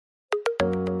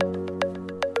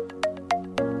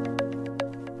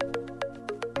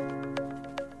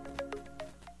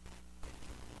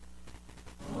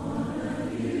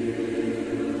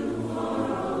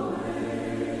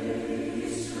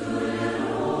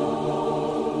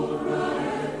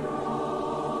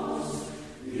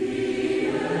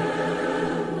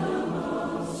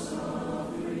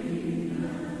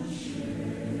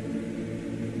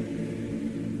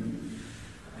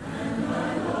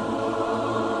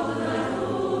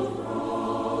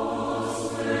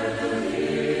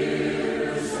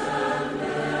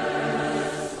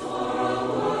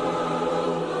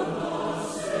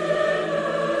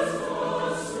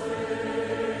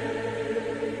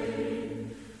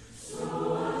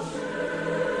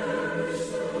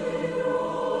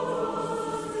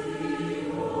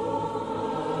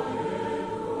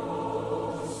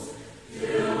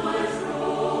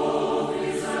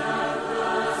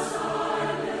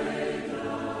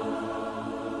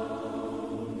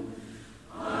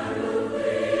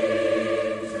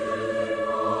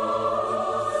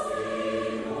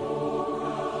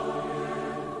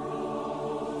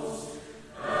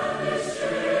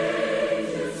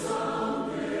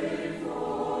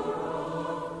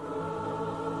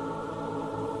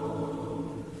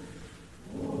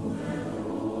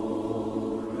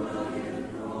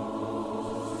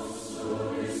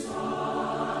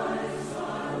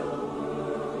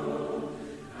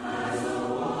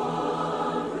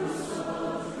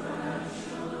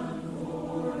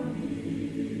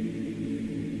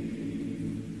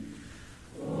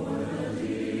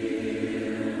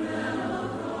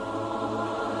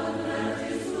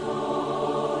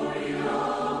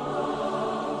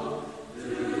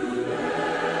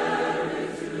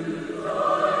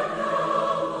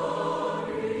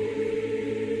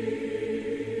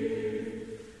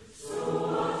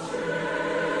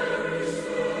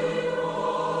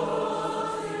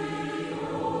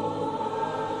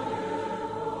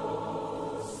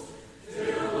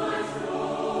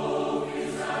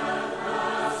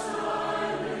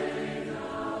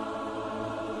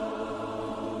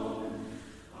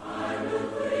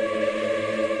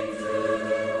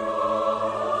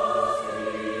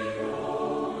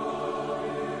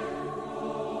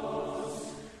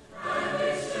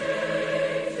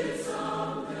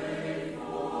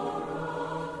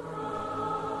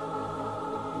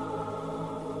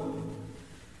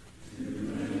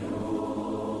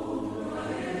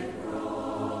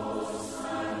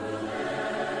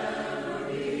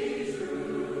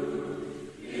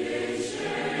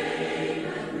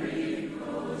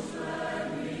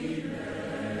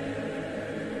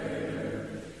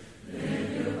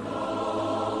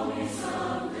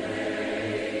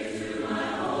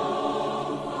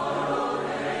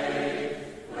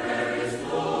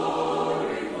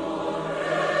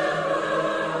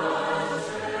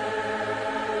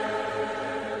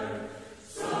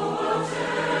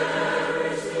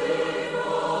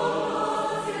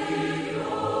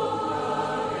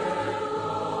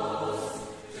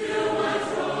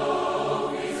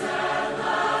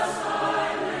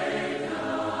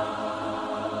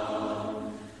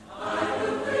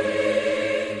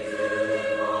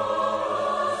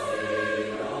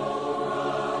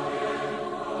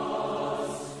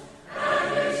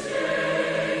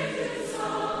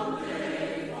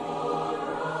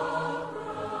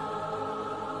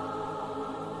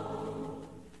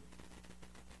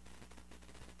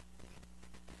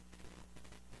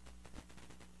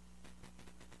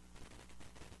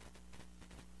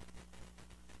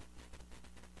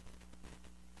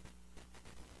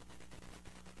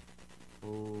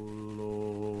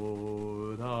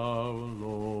Lord, our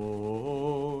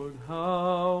Lord,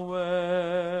 how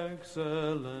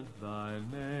excellent thy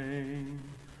name!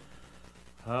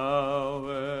 How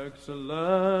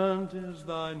excellent is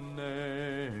thy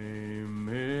name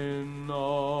in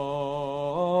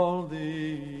all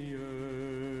the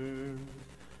earth!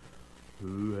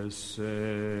 Who has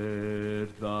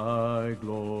set thy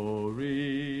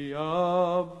glory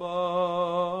above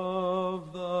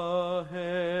the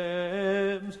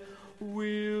heavens?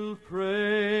 We'll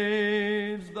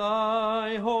praise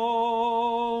thy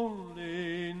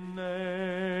holy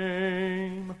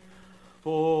name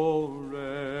forever,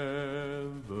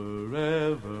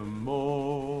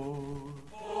 evermore.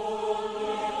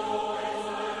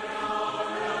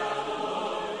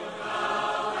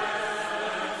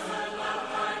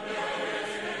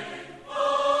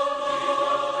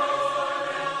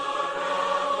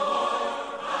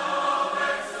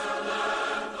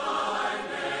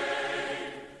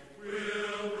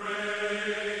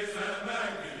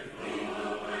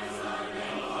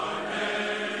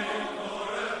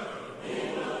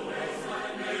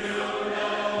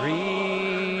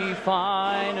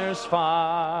 Refiner's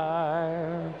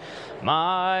fire,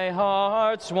 my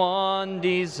heart's one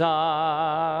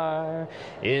desire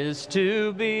is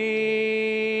to be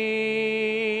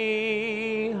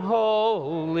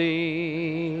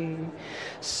holy,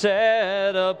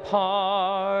 set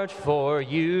apart for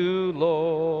you,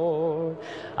 Lord.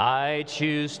 I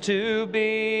choose to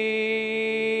be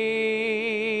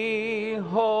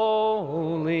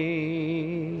holy,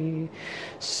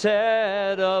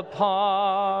 set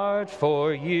apart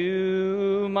for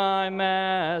you, my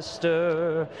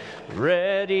Master,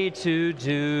 ready to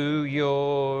do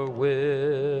your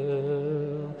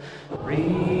will.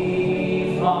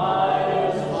 Refiner's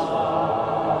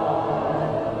fire,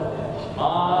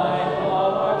 my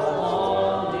heart's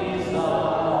one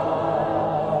desire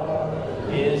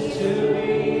is to be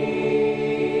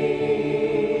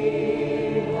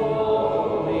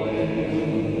holy,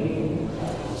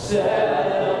 set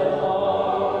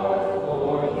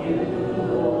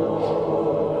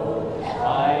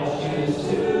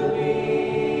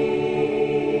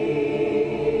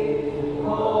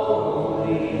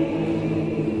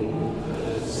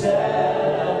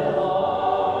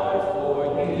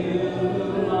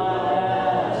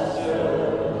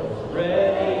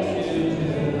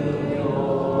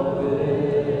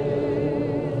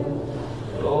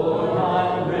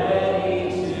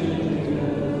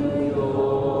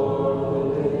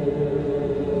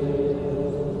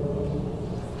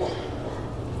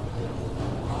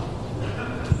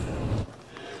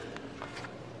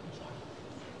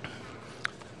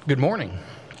Good morning.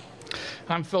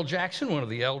 I'm Phil Jackson, one of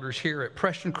the elders here at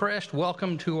Preston Crest.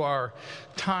 Welcome to our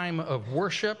time of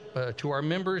worship, to our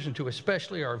members and to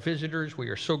especially our visitors. We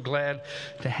are so glad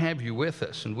to have you with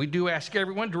us. And we do ask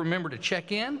everyone to remember to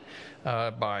check in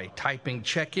by typing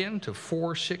check in to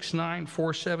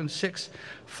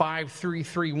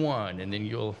 469-476-5331. And then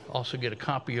you'll also get a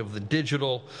copy of the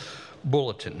digital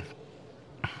bulletin.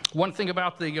 One thing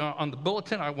about on the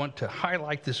bulletin I want to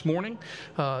highlight this morning,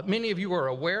 many of you are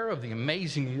aware of the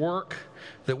amazing work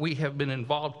that we have been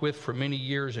involved with for many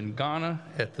years in Ghana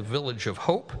at the Village of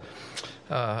Hope.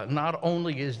 Not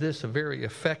only is this a very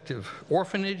effective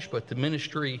orphanage, but the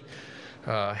ministry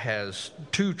has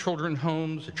 2 children's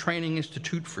homes, a training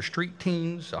institute for street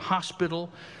teens, a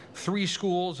hospital, 3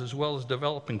 schools, as well as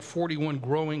developing 41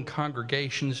 growing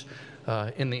congregations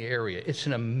in the area. It's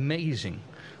an amazing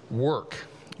work.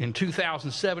 In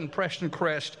 2007, Preston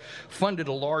Crest funded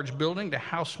a large building to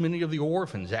house many of the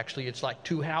orphans. Actually, it's like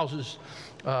 2 houses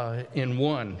in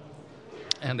one.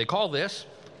 And they call this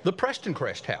the Preston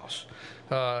Crest House.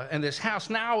 And this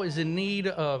house now is in need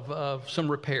of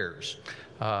some repairs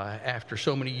after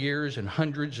so many years and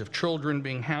hundreds of children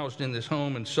being housed in this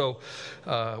home. And so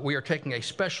we are taking a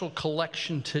special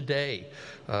collection today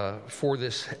for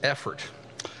this effort.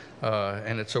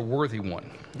 And it's a worthy one.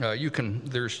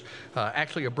 There's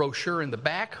actually a brochure in the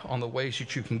back on the ways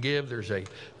that you can give. There's a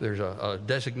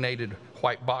designated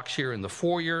white box here in the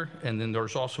foyer, and then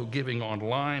there's also giving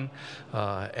online.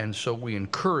 And so we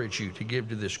encourage you to give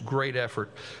to this great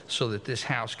effort so that this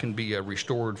house can be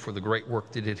restored for the great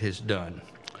work that it has done.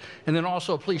 And then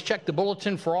also, please check the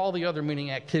bulletin for all the other meeting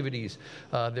activities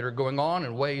that are going on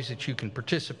and ways that you can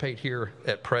participate here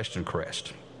at Preston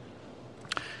Crest.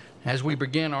 As we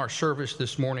begin our service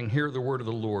this morning, hear the word of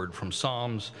the Lord from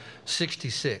Psalms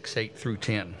 66, 8 through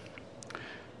 10.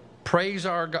 Praise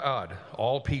our God,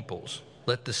 all peoples.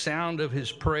 Let the sound of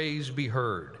his praise be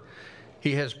heard.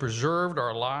 He has preserved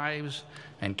our lives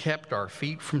and kept our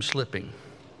feet from slipping.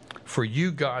 For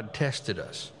you, God, tested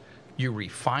us You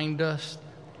refined us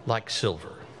like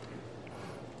silver.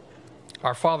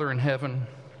 Our Father in heaven,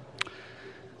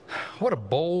 what a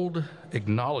bold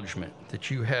acknowledgement that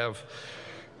you have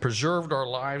preserved our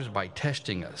lives by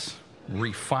testing us,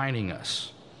 refining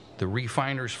us, the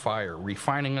refiner's fire,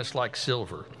 refining us like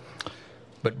silver.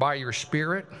 But by your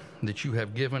Spirit that you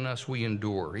have given us, we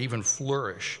endure, even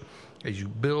flourish, as you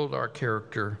build our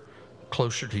character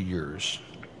closer to yours.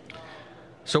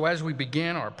 So as we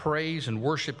begin our praise and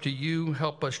worship to you,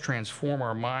 help us transform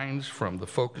our minds from the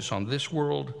focus on this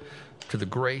world to the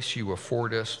grace you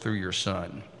afford us through your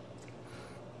Son.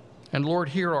 And Lord,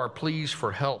 hear our pleas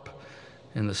for help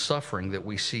in the suffering that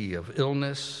we see of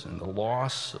illness and the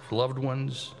loss of loved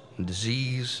ones and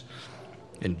disease,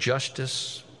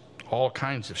 injustice, all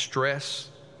kinds of stress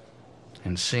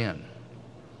and sin.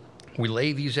 We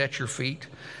lay these at your feet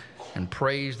and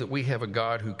praise that we have a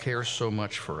God who cares so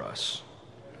much for us.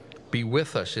 Be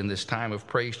with us in this time of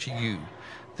praise to you,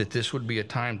 that this would be a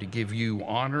time to give you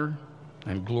honor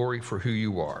and glory for who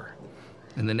you are.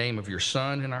 In the name of your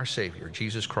Son and our Savior,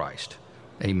 Jesus Christ,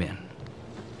 amen.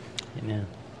 Amen.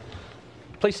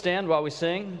 Please stand while we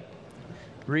sing.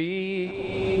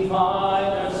 Refiner's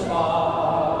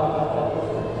fire,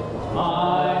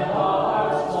 my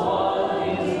heart's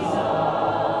one desire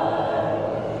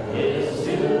is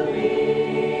to be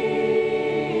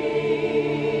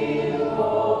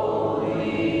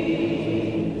holy,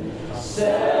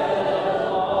 set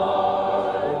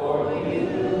apart for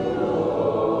you,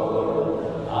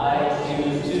 Lord. I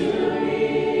choose to be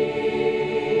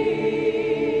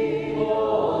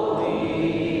holy,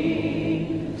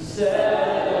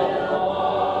 set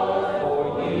apart for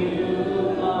you,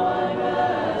 my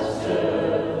Master,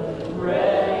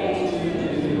 ready to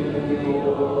do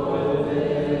your will.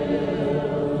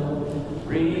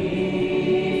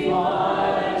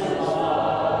 Refiner's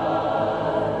fire,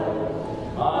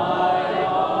 my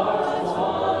heart's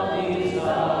one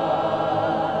desire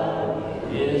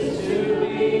is to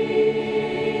be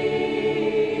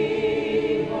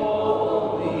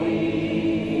holy,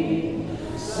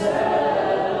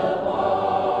 set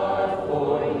apart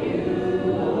for you,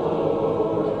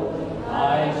 Lord. I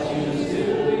choose to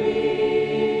be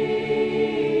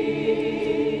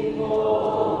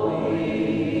holy,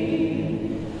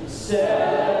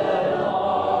 set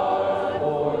apart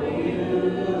for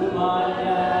you, my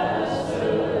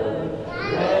Master,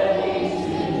 ready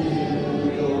to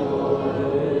do your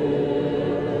will.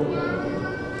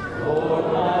 Lord,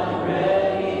 I'm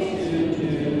ready to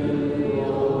do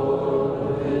your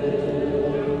will.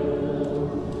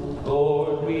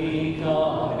 Lord, we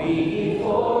come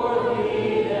before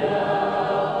thee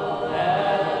now,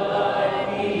 at thy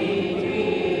feet we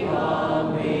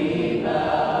humbly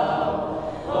bow.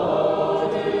 Oh,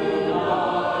 do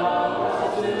not us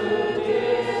to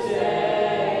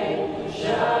disdain.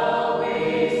 Shall we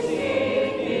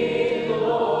seek thee,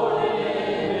 Lord,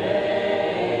 in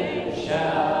vain?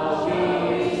 Shall we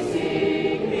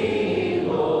seek thee,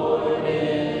 Lord,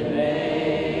 in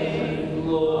vain?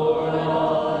 Lord,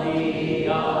 on thee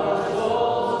our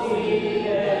souls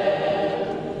depend.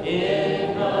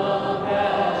 In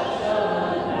compassion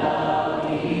now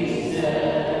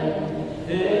descend.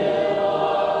 Fill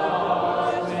our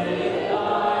hearts with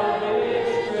thy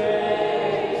rich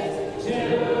grace.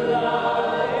 Tune our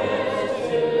lips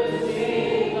to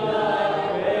sing thy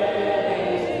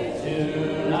praise.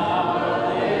 Tune our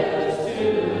lips to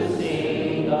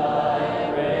sing thy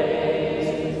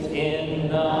praise. In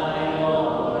thine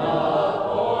own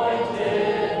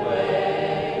appointed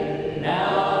way.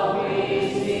 Now we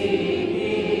seek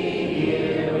thee,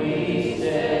 here we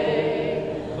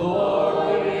stay. Lord,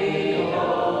 we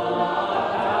know not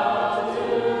how to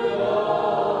go,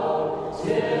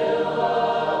 till the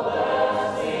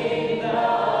blessing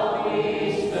thou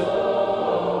bestow,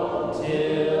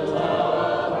 till the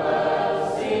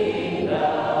blessing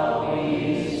thou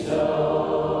bestow.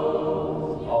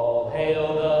 All hail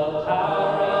the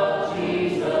power of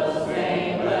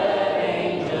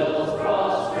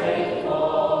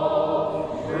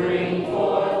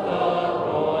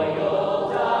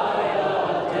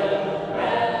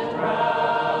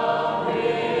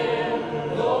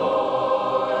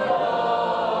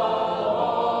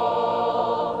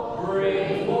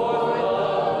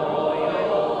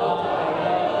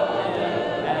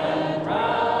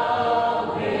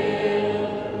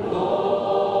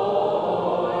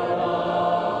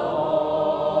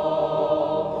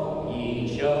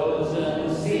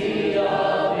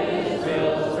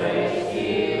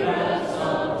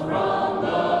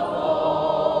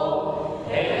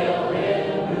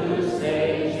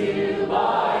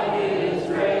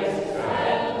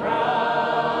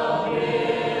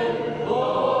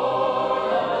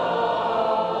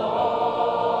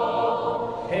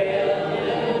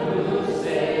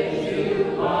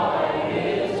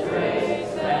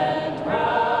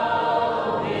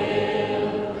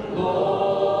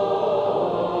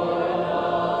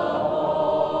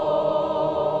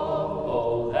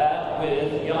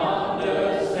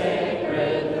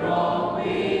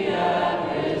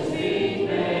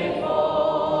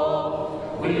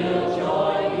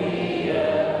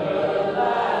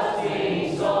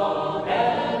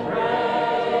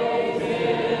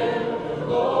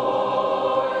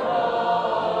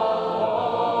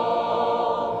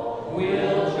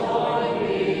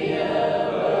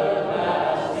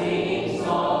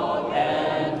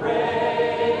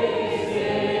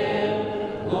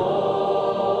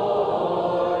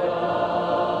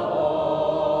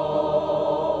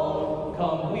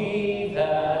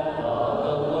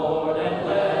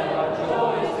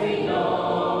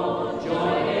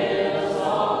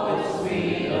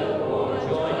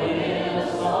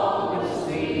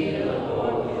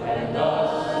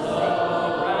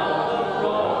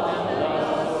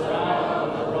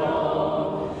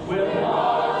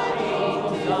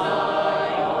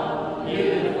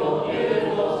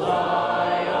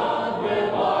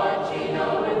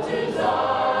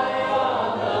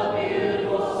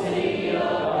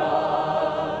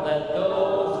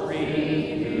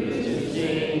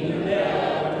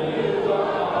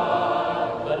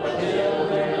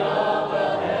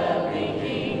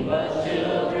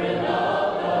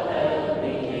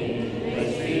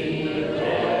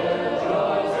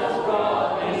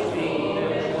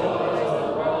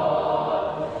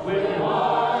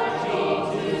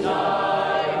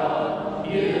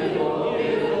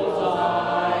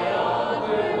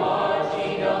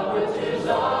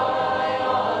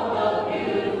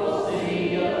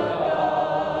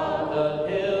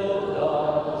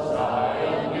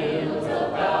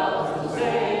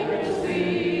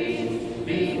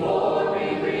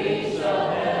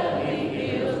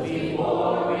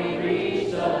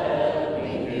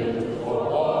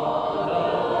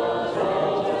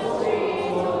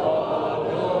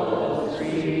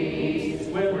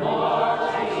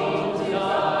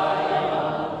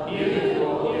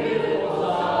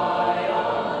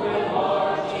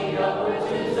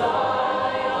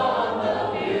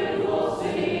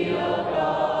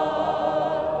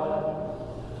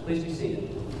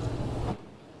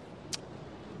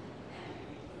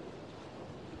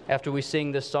After we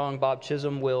sing this song, Bob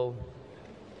Chisholm will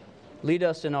lead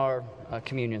us in our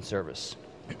communion service.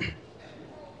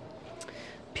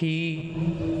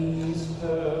 Peace,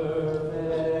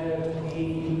 perfect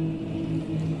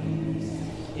peace,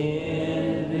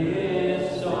 in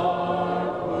this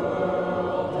dark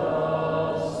world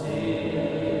of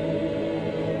sin.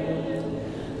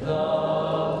 The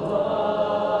blood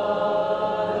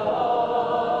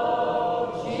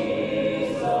of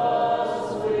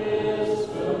Jesus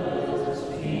whispers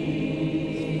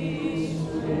peace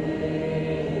within.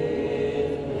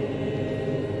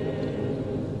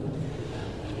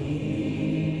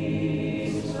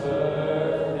 Peace,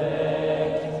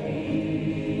 perfect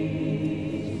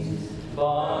peace,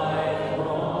 by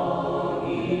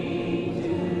thronging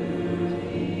to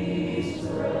His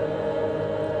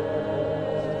rest,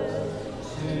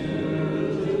 to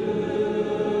do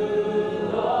the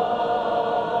will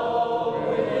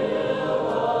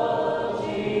of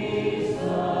Jesus,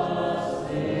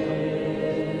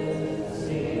 this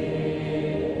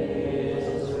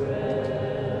is rest.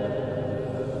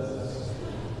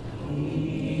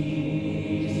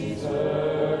 Peace,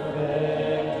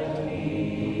 perfect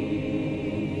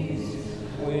peace,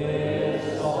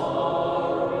 with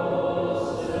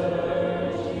sorrow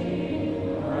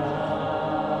searching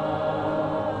round.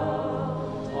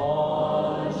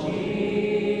 On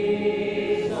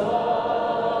Jesus'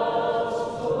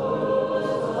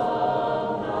 bosom,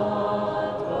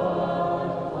 not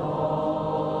but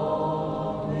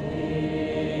calm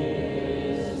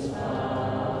is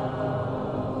found.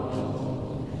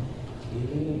 It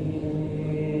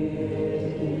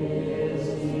is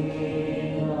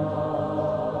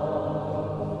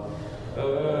enough.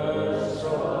 Earth's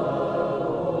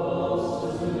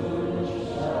struggles soon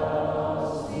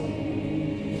shall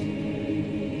cease,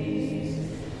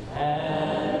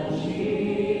 and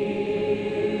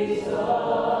Jesus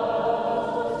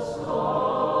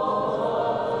calls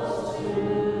us to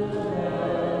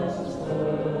rest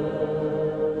perfect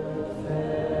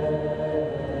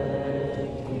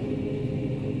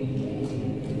peace.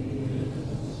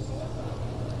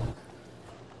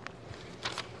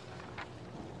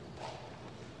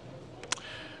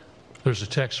 There's a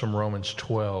text from Romans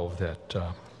 12 that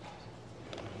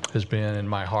has been in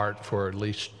my heart for at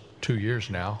least 2 years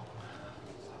now.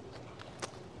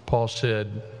 Paul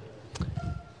said,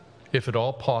 if at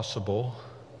all possible,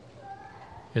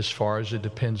 as far as it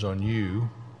depends on you,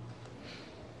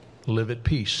 live at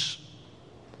peace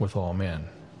with all men.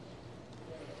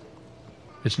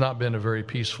 It's not been a very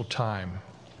peaceful time.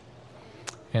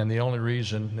 And the only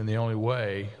reason and the only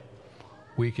way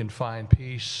we can find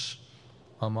peace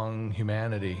among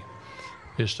humanity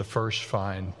is to first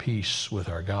find peace with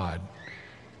our God.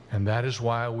 And that is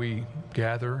why we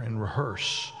gather and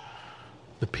rehearse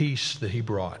the peace that He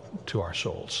brought to our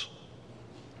souls.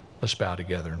 Let's bow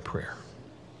together in prayer.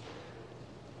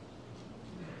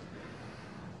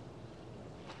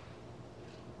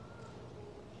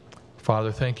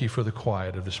 Father, thank you for the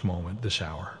quiet of this moment, this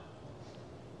hour.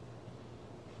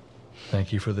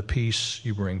 Thank you for the peace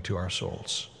you bring to our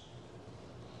souls.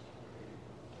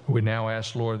 We now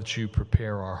ask, Lord, that you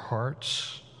prepare our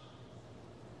hearts,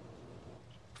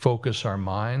 focus our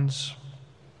minds,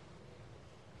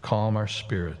 calm our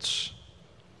spirits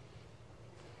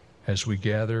as we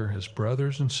gather as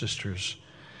brothers and sisters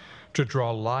to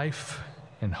draw life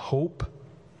and hope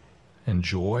and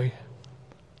joy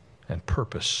and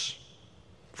purpose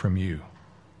from you.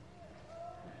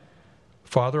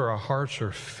 Father, our hearts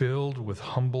are filled with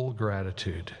humble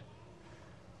gratitude.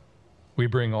 We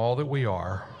bring all that we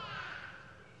are,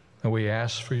 and we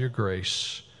ask for your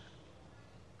grace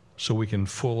so we can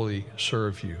fully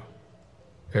serve you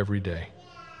every day.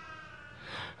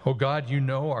 Oh God, you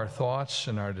know our thoughts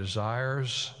and our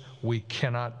desires. We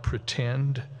cannot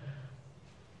pretend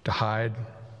to hide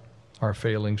our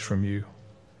failings from you.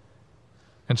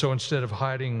 And so instead of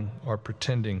hiding or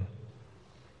pretending,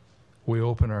 we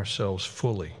open ourselves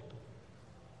fully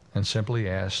and simply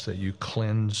ask that you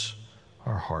cleanse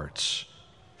our hearts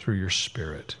through your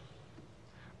Spirit.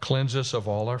 Cleanse us of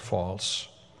all our faults,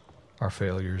 our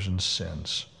failures and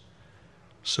sins,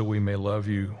 so we may love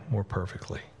you more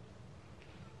perfectly.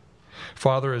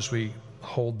 Father, as we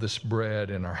hold this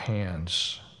bread in our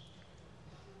hands,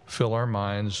 fill our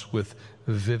minds with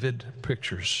vivid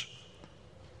pictures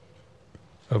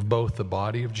of both the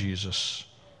body of Jesus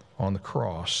on the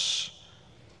cross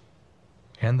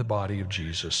and the body of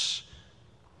Jesus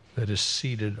that is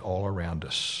seated all around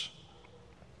us,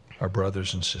 our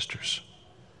brothers and sisters.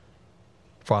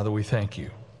 Father, we thank you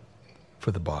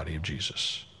for the body of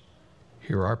Jesus.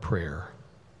 Hear our prayer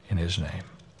in his name.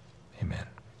 Amen.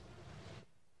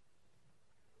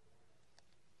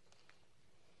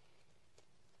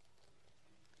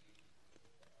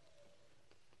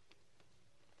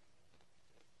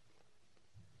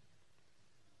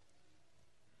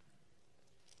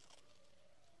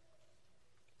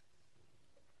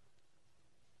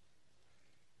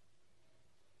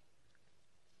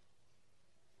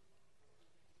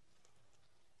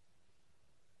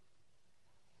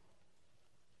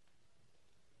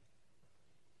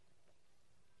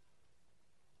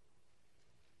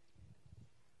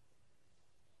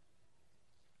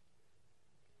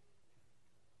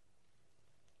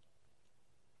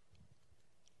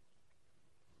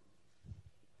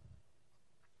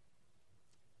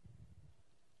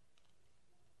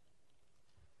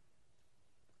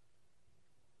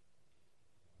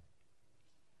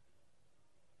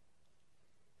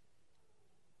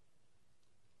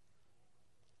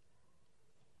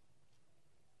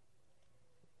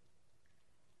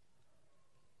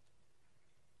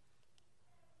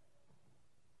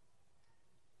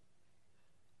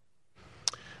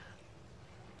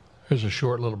 There's a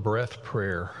short little breath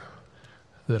prayer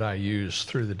that I use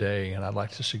through the day, and I'd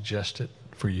like to suggest it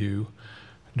for you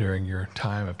during your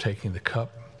time of taking the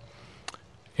cup.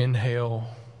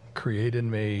 Inhale, create in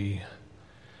me.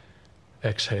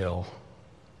 Exhale,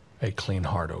 a clean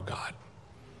heart, O God.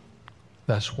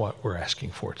 That's what we're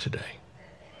asking for today.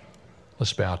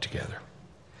 Let's bow together.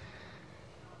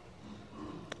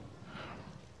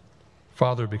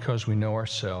 Father, because we know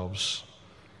ourselves,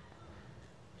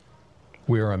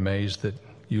 we are amazed that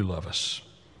you love us.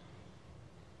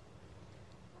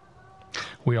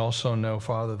 We also know,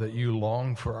 Father, that you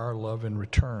long for our love in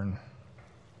return.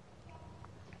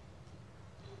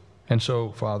 And so,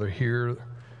 Father, hear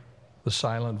the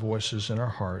silent voices in our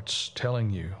hearts telling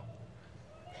you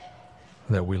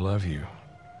that we love you.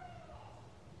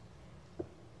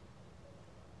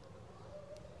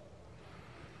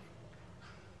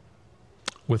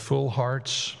 With full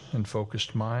hearts and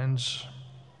focused minds,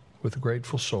 with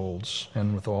grateful souls,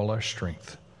 and with all our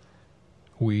strength,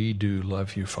 we do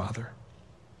love you, Father.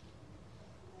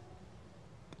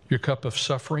 Your cup of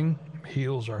suffering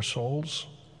heals our souls,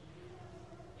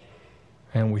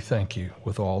 and we thank you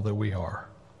with all that we are.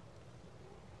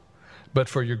 But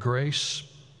for your grace,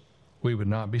 we would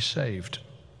not be saved.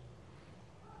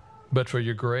 But for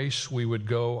your grace, we would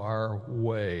go our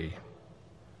way.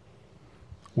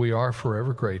 We are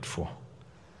forever grateful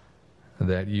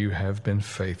that you have been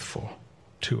faithful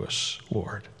to us,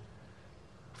 Lord,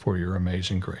 for your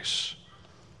amazing grace.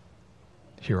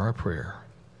 Hear our prayer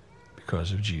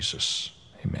because of Jesus.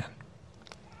 Amen.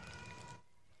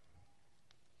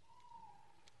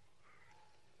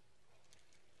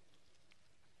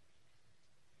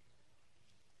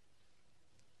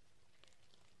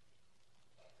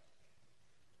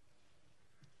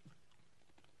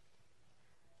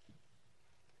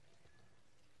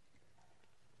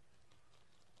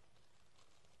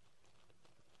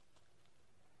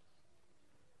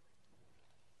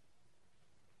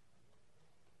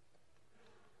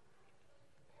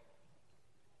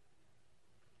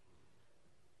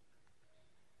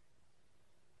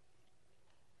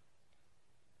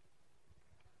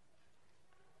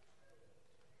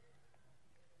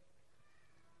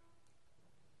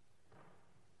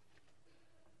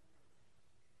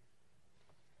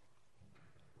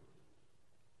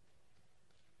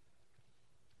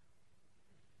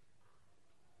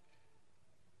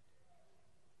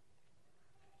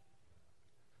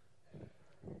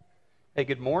 Hey,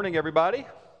 good morning, everybody.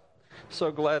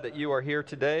 So glad that you are here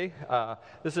today.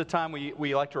 This is a time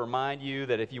we like to remind you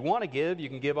that if you want to give, you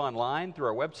can give online through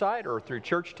our website or through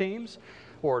church teams,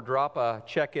 or drop a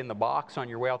check in the box on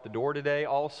your way out the door today.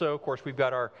 Also, of course, we've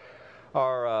got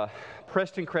our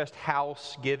Preston Crest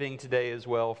House giving today as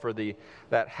well for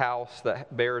that house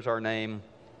that bears our name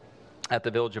at the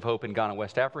Village of Hope in Ghana,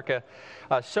 West Africa.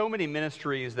 So many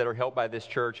ministries that are helped by this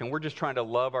church, and we're just trying to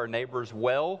love our neighbors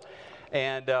well.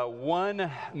 And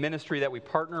one ministry that we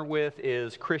partner with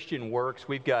is Christian Works.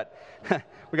 We got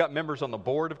members on the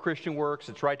board of Christian Works.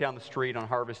 It's right down the street on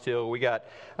Harvest Hill. We got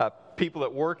people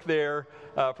that work there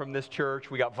from this church.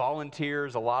 We got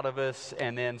volunteers, a lot of us,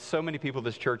 and then so many people at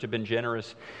this church have been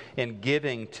generous in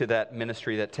giving to that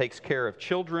ministry that takes care of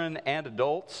children and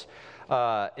adults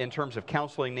in terms of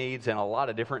counseling needs and a lot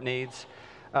of different needs.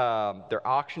 Their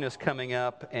auction is coming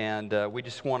up, and we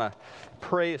just want to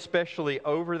pray especially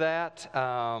over that.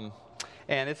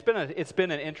 And it's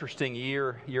been an interesting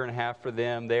year and a half for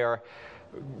them. They are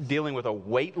dealing with a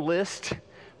wait list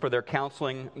for their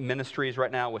counseling ministries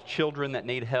right now with children that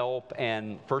need help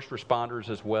and first responders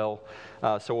as well.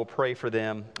 So we'll pray for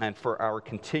them and for our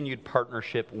continued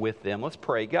partnership with them. Let's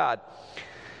pray. God,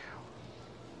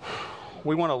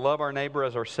 we want to love our neighbor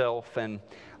as ourselves, and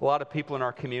a lot of people in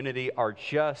our community are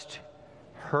just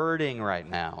hurting right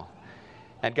now.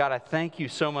 And God, I thank you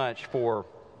so much for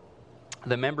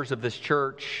the members of this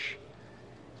church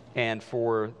and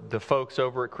for the folks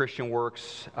over at Christian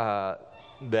Works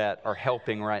that are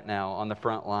helping right now on the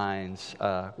front lines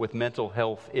with mental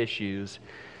health issues.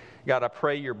 God, I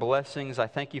pray your blessings. I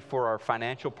thank you for our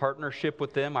financial partnership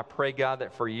with them. I pray, God,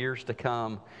 that for years to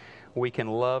come, we can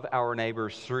love our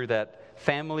neighbors through that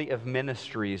family of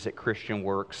ministries at Christian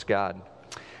Works, God.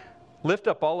 Lift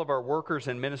up all of our workers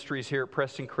and ministries here at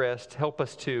Preston Crest. Help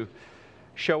us to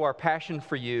show our passion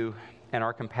for you and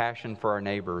our compassion for our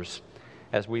neighbors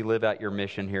as we live out your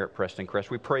mission here at Preston Crest.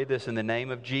 We pray this in the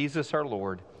name of Jesus our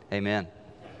Lord. Amen.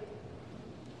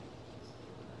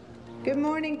 Good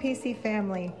morning, PC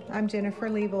family. I'm Jennifer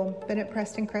Liebel, been at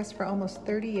Preston Crest for almost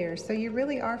 30 years, so you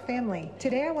really are family.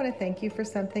 Today I want to thank you for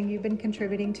something you've been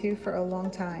contributing to for a long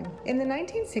time. In the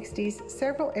 1960s,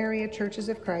 several area churches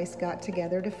of Christ got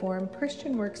together to form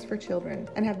Christian Works for Children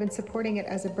and have been supporting it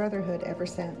as a brotherhood ever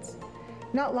since.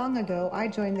 Not long ago, I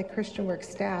joined the Christian Works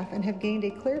staff and have gained a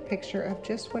clear picture of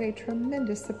just what a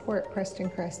tremendous support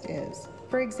Preston Crest is.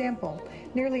 For example,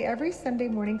 nearly every Sunday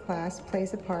morning class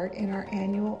plays a part in our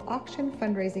annual auction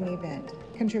fundraising event,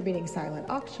 contributing silent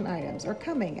auction items or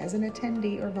coming as an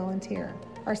attendee or volunteer.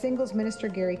 Our singles minister,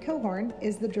 Gary Cohorn,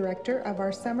 is the director of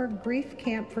our summer grief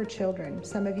camp for children.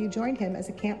 Some of you joined him as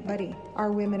a camp buddy.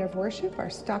 Our women of worship are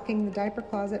stocking the diaper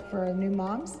closet for our new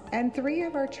moms, and 3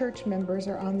 of our church members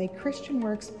are on the Christian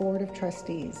Works Board of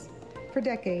Trustees. For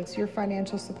decades, your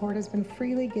financial support has been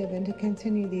freely given to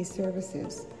continue these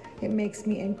services. It makes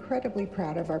me incredibly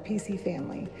proud of our PC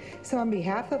family. So on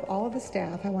behalf of all of the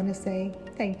staff, I want to say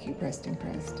thank you, Preston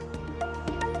Crest.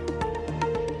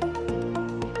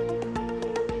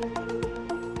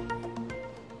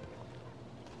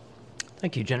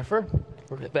 Thank you, Jennifer.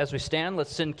 As we stand,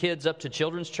 let's send kids up to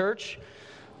Children's Church.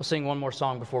 We'll sing one more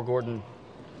song before Gordon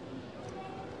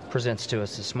presents to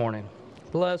us this morning.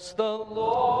 Bless the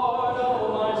Lord,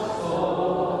 oh my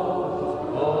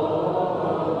soul,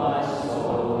 oh my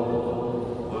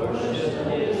soul, worship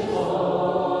His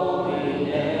holy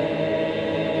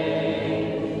name.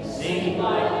 Sing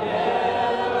like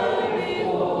never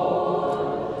before,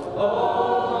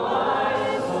 oh my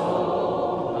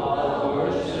soul, I'll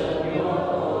worship Your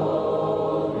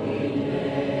holy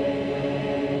name.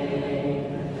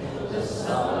 The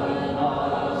sun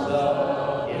comes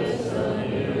up, it's a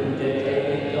new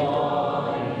day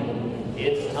dawning.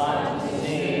 It's time to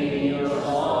sing Your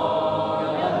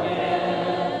song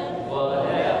again.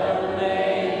 Whatever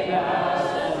may pass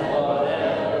and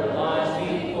whatever lies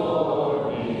before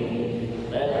me,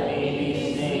 let me be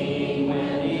singing when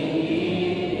the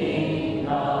evening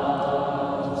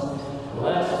comes.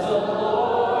 Bless the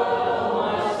Lord, oh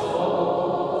my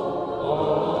soul,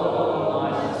 oh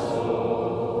my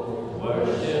soul,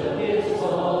 worship His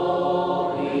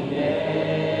holy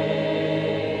name.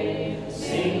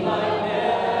 Sing like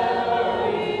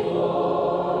never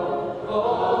before,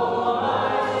 oh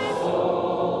my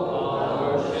soul, I'll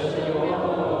worship Your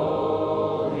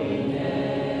holy name.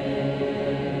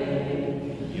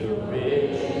 You're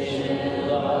rich in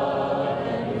love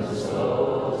and You're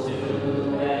slow to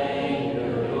anger.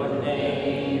 Your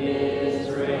name is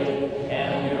great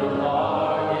and Your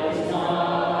heart is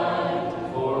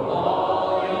kind. For all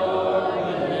Your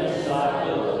goodness I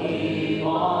will keep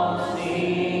on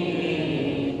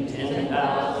singing.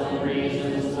 10,000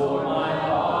 reasons for my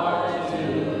heart to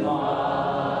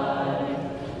find.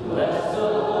 Bless the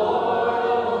Lord,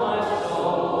 oh my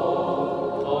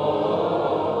soul, oh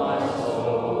my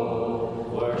soul,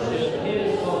 worship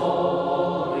His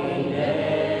holy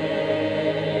name.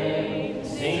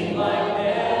 Sing like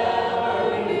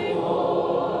never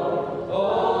before, oh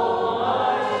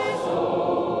my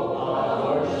soul, I'll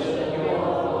worship Your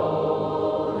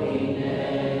holy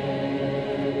name.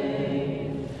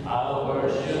 I'll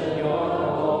worship Your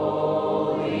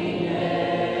holy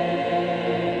name.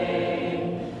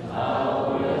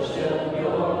 I'll worship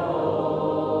Your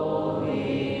holy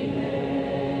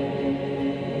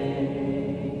name.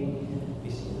 Be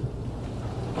seated.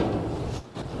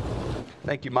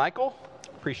 Thank you, Michael.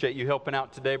 Appreciate you helping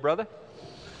out today, brother.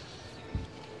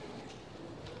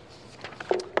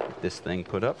 Get this thing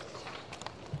put up.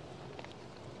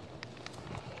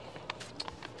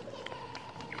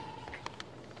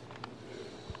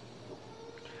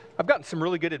 I've gotten some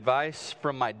really good advice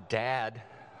from my dad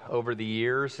over the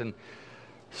years, and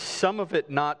some of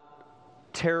it not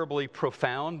terribly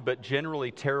profound, but generally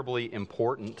terribly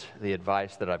important, the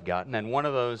advice that I've gotten. And one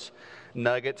of those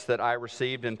nuggets that I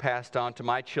received and passed on to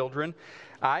my children,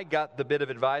 I got the bit of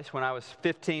advice when I was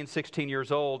 15, 16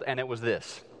 years old, and it was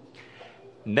this: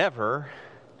 never,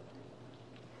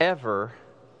 ever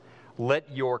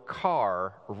let your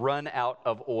car run out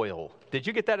of oil. Did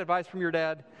you get that advice from your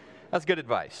dad? That's good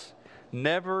advice.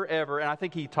 Never, ever, and I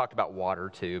think he talked about water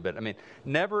too, but I mean,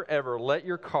 never, ever let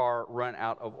your car run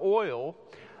out of oil.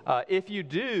 If you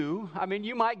do, I mean,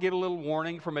 you might get a little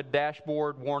warning from a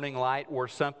dashboard warning light or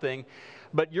something,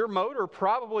 but your motor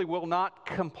probably will not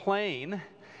complain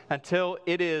until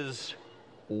it is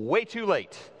way too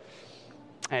late.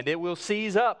 And it will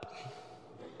seize up,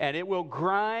 and it will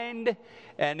grind,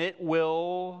 and it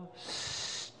will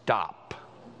stop.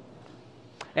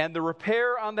 And the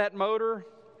repair on that motor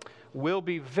will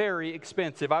be very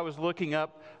expensive. I was looking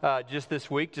up just this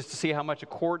week just to see how much a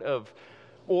quart of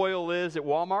oil is at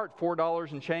Walmart,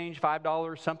 $4 and change,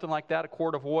 $5, something like that, a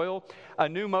quart of oil. A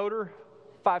new motor,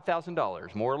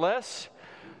 $5,000, more or less.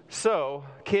 So,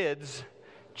 kids,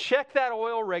 check that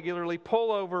oil regularly,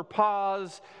 pull over,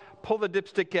 pause, pull the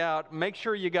dipstick out, make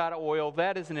sure you got oil.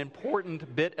 That is an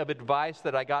important bit of advice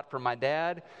that I got from my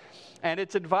dad. And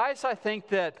it's advice I think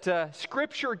that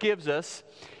Scripture gives us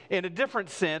in a different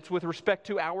sense with respect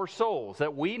to our souls,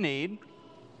 that we need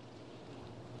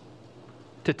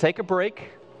to take a break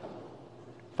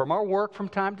from our work from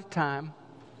time to time,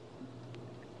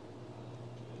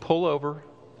 pull over,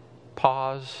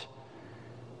 pause,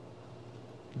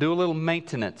 do a little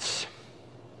maintenance.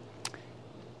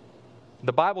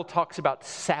 The Bible talks about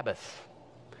Sabbath.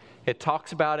 It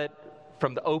talks about it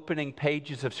from the opening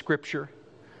pages of Scripture,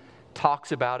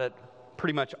 talks about it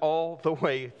pretty much all the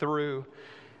way through,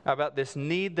 about this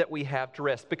need that we have to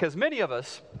rest. Because many of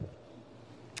us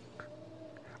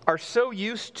are so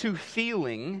used to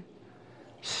feeling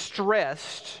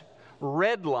stressed,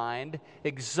 redlined,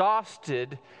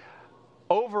 exhausted,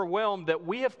 overwhelmed, that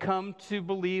we have come to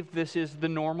believe this is the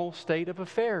normal state of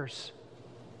affairs.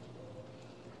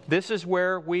 This is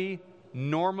where we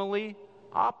normally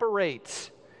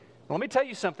operate. Let me tell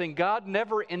you something. God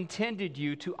never intended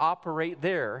you to operate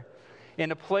there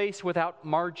in a place without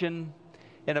margin,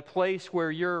 in a place where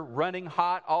you're running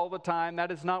hot all the time.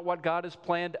 That is not what God has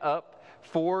planned up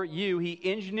for you. He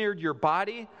engineered your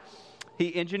body,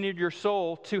 He engineered your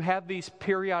soul to have these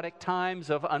periodic times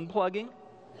of unplugging,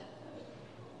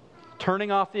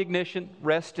 turning off the ignition,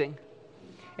 resting,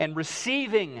 and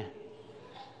receiving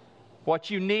what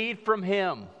you need from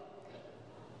Him,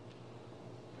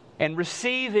 and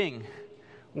receiving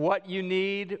what you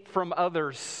need from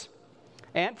others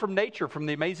and from nature, from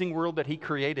the amazing world that He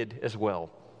created as well.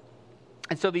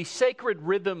 And so these sacred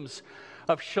rhythms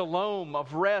of shalom,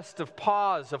 of rest, of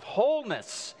pause, of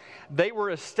wholeness, they were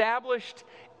established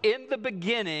in the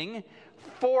beginning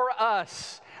for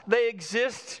us. They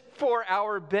exist for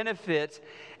our benefit,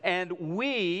 and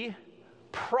we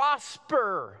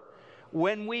prosper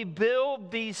when we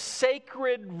build these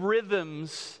sacred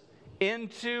rhythms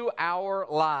into our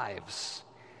lives.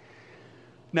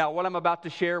 Now, what I'm about to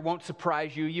share won't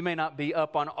surprise you. You may not be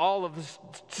up on all of the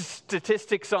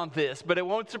statistics on this, but it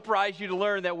won't surprise you to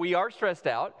learn that we are stressed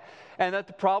out and that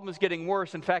the problem is getting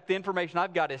worse. In fact, the information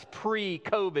I've got is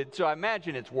pre-COVID, so I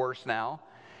imagine it's worse now.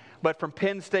 But from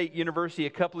Penn State University a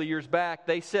couple of years back,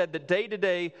 they said that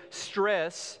day-to-day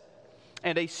stress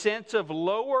and a sense of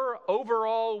lower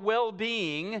overall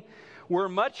well-being were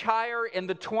much higher in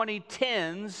the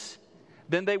 2010s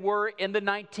than they were in the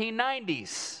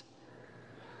 1990s.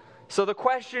 So the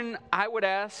question I would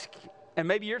ask, and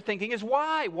maybe you're thinking, is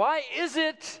why? Why is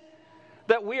it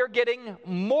that we are getting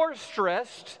more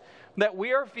stressed, that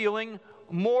we are feeling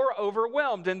more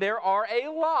overwhelmed? And there are a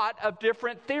lot of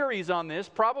different theories on this,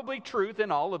 probably truth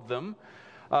in all of them.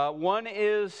 One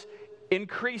is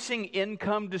increasing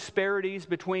income disparities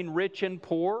between rich and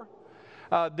poor.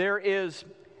 There is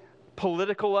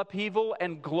political upheaval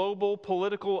and global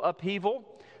political upheaval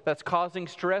that's causing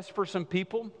stress for some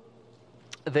people.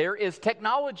 There is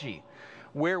technology,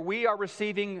 where we are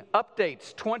receiving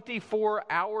updates 24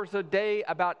 hours a day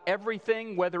about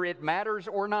everything, whether it matters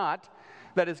or not,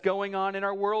 that is going on in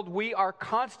our world. We are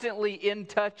constantly in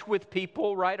touch with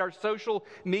people, right? Our social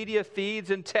media feeds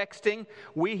and texting.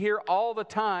 We hear all the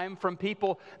time from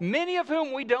people, many of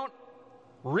whom we don't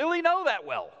really know that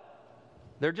well.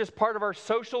 They're just part of our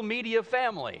social media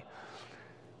family.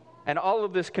 And all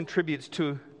of this contributes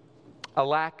to a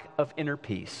lack of inner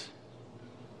peace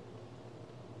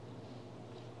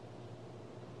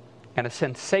and a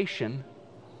sensation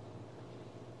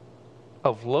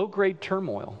of low-grade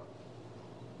turmoil.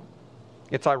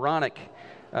 It's ironic,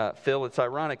 Phil, it's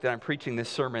ironic that I'm preaching this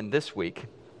sermon this week.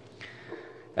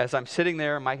 As I'm sitting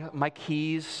there, my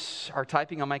keys are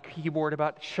typing on my keyboard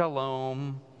about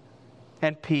shalom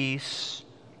and peace,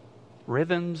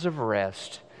 rhythms of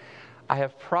rest. I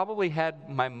have probably had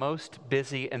my most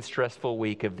busy and stressful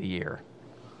week of the year.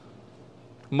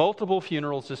 Multiple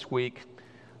funerals this week,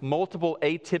 multiple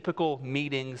atypical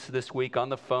meetings this week on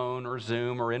the phone or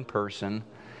Zoom or in person.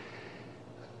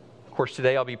 Of course,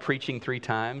 today I'll be preaching 3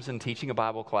 times and teaching a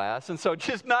Bible class, and so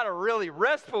just not a really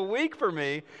restful week for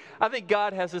me. I think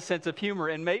God has a sense of humor,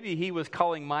 and maybe He was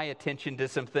calling my attention to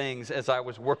some things as I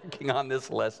was working on this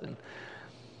lesson.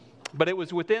 But it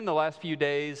was within the last few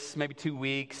days, maybe 2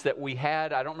 weeks, that we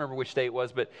had, I don't remember which day it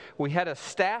was, but we had a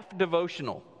staff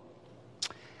devotional.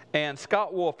 And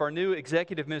Scott Wolf, our new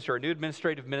executive minister, our new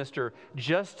administrative minister,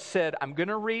 just said, I'm going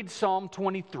to read Psalm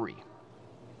 23.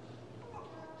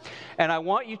 And I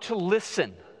want you to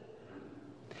listen.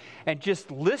 and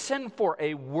just listen for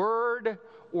a word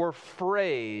or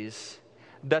phrase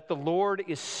that the Lord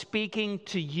is speaking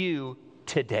to you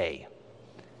today.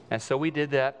 And so we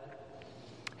did that.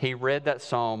 He read that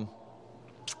psalm.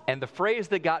 And the phrase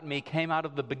that got me came out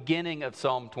of the beginning of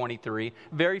Psalm 23,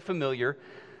 very familiar.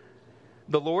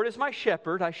 The Lord is my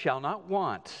shepherd, I shall not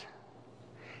want.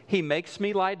 He makes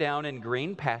me lie down in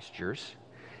green pastures.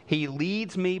 He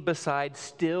leads me beside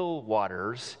still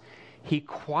waters. He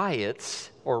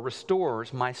quiets or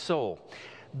restores my soul.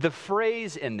 The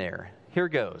phrase in there, here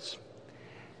goes.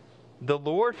 The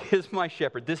Lord is my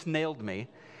shepherd. This nailed me.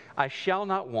 I shall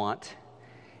not want.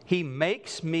 He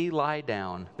makes me lie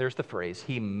down. There's the phrase.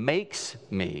 He makes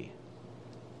me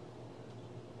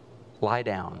lie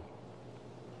down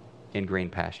in green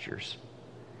pastures.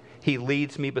 He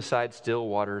leads me beside still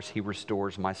waters. He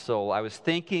restores my soul. I was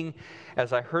thinking,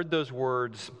 as I heard those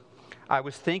words, I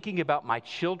was thinking about my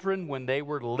children when they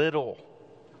were little.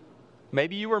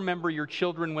 Maybe you remember your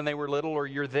children when they were little, or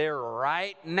you're there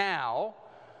right now.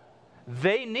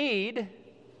 They need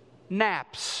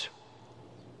naps.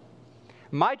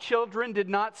 My children did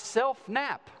not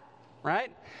self-nap,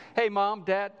 right? Hey, Mom,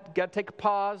 Dad, got to take a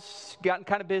pause. Gotten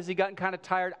kind of busy, gotten kind of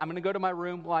tired. I'm going to go to my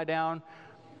room, lie down.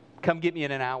 Come get me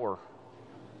in an hour.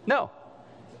 No.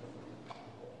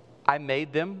 I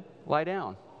made them lie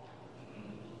down.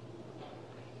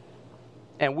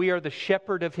 And we are the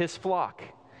shepherd of his flock.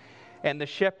 And the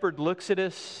shepherd looks at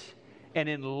us, and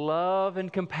in love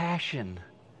and compassion,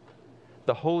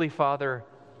 the Holy Father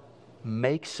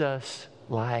makes us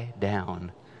lie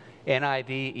down.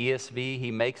 NIV, ESV,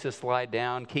 he makes us lie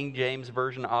down. King James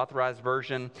Version, Authorized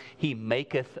Version, he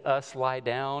maketh us lie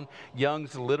down.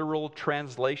 Young's literal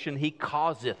translation, he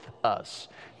causeth us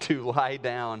to lie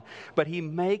down. But he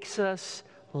makes us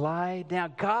lie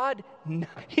down. God,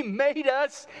 he made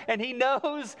us, and he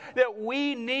knows that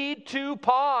we need to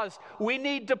pause. We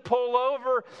need to pull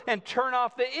over and turn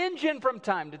off the engine from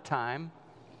time to time,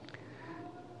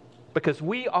 because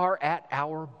we are at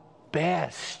our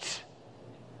best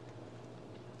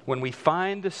when we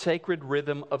find the sacred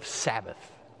rhythm of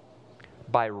Sabbath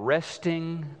by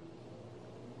resting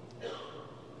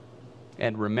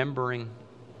and remembering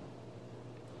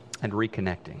and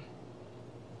reconnecting.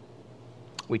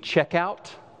 We check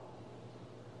out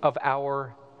of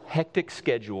our hectic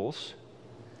schedules.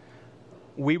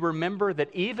 We remember that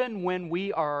even when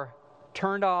we are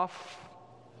turned off,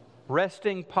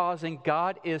 resting, pausing,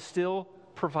 God is still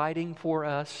providing for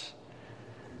us.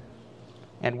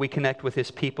 And we connect with his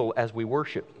people as we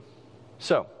worship.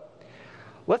 So,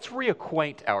 let's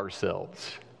reacquaint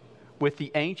ourselves with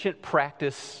the ancient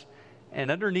practice, and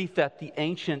underneath that, the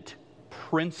ancient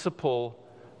principle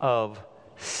of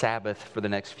Sabbath for the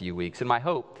next few weeks. And my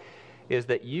hope is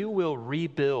that you will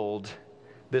rebuild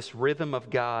this rhythm of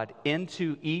God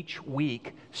into each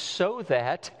week so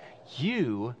that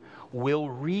you will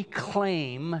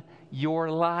reclaim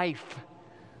your life.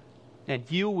 And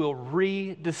you will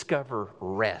rediscover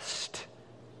rest.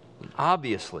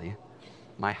 Obviously,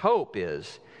 my hope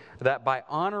is that by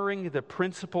honoring the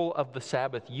principle of the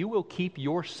Sabbath, you will keep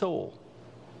your soul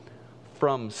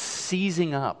from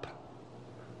seizing up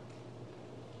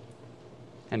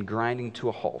and grinding to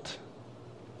a halt.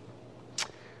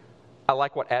 I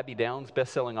like what Abby Downs,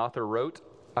 best-selling author, wrote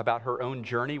about her own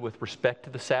journey with respect to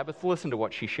the Sabbath. Listen to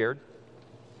what she shared.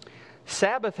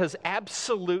 Sabbath has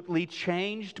absolutely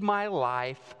changed my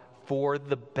life for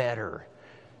the better.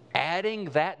 Adding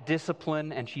that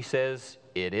discipline, and she says,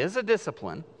 it is a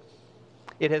discipline.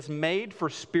 It has made for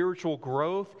spiritual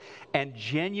growth and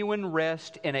genuine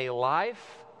rest in a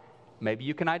life, maybe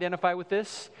you can identify with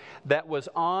this, that was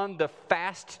on the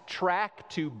fast track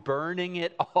to burning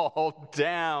it all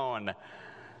down.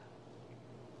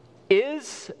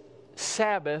 Is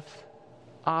Sabbath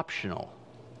optional?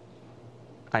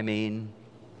 I mean,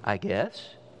 I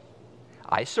guess.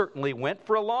 I certainly went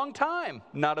for a long time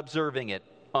not observing it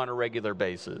on a regular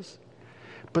basis.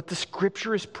 But the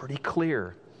scripture is pretty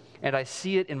clear. And I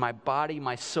see it in my body,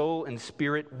 my soul, and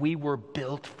spirit. We were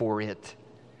built for it.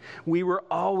 We were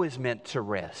always meant to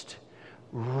rest.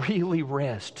 Really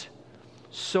rest.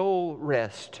 Soul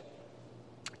rest.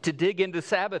 To dig into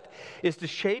Sabbath is to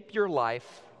shape your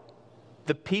life,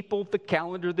 the people, the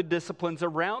calendar, the disciplines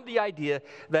around the idea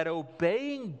that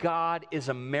obeying God is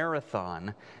a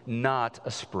marathon, not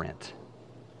a sprint.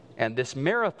 And this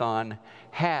marathon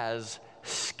has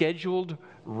scheduled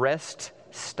rest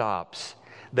stops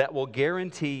that will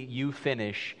guarantee you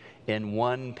finish in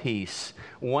one piece.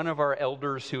 One of our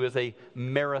elders who is a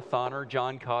marathoner,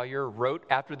 John Collier, wrote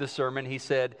after the sermon, he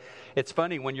said, it's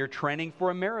funny, when you're training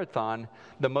for a marathon,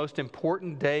 the most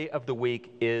important day of the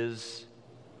week is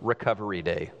recovery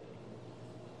day.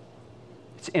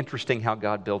 It's interesting how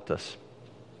God built us.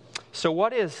 So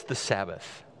what is the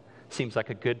Sabbath? Seems like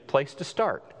a good place to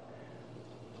start.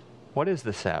 What is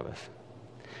the Sabbath?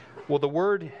 Well,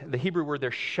 the Hebrew word there,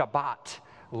 Shabbat,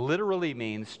 literally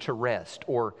means to rest,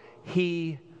 or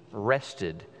he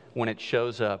rested when it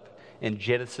shows up in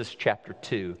Genesis chapter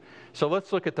 2. So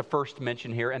let's look at the first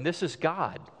mention here, and this is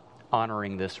God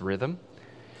honoring this rhythm.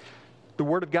 The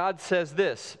Word of God says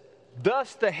this,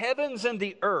 "Thus the heavens and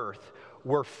the earth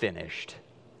were finished,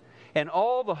 and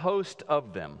all the host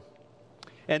of them.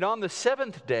 And on the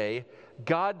seventh day,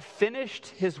 God finished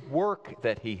his work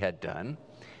that he had done,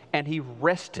 and he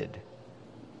rested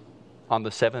on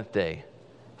the seventh day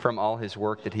from all his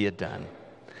work that he had done."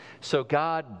 So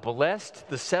God blessed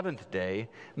the seventh day,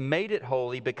 made it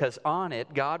holy, because on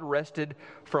it God rested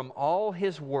from all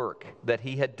his work that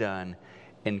he had done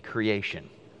in creation.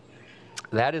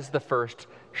 That is the first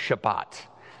Shabbat.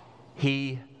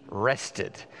 He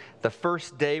rested. The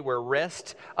first day where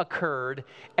rest occurred,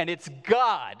 and it's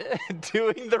God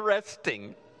doing the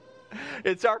resting.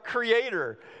 It's our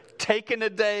Creator taking a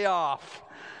day off.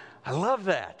 I love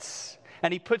that.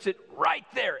 And he puts it right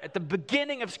there at the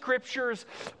beginning of Scriptures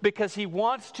because he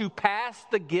wants to pass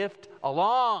the gift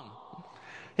along.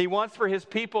 He wants for his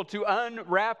people to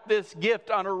unwrap this gift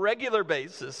on a regular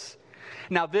basis.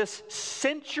 Now, this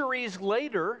centuries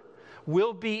later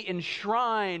will be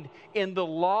enshrined in the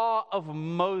law of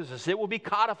Moses. It will be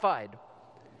codified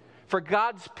for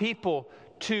God's people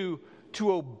to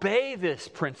obey this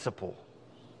principle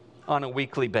on a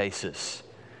weekly basis.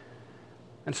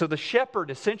 And so the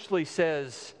shepherd essentially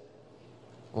says,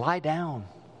 lie down.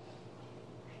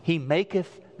 He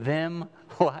maketh them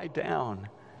lie down.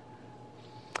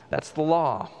 That's the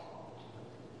law.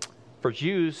 For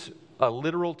Jews, a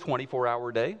literal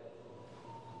 24-hour day,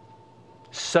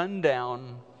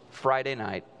 sundown Friday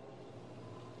night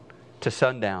to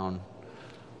sundown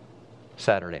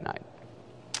Saturday night.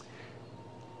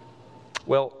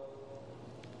 Well,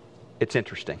 it's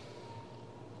interesting.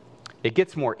 It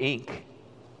gets more ink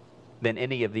than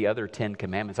any of the other 10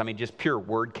 commandments. I mean, just pure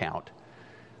word count.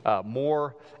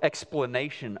 More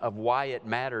explanation of why it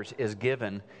matters is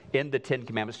given in the 10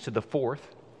 commandments to the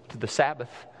fourth, to the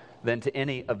Sabbath, than to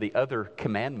any of the other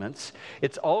commandments.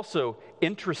 It's also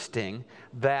interesting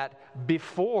that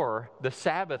before the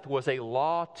Sabbath was a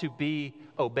law to be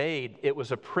obeyed, it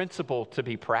was a principle to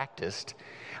be practiced.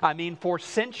 I mean, for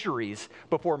centuries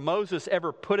before Moses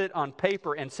ever put it on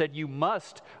paper and said, you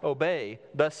must obey,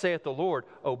 thus saith the Lord,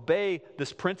 obey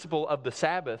this principle of the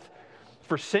Sabbath,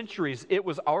 for centuries it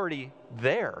was already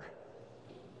there.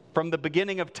 From the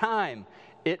beginning of time,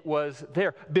 it was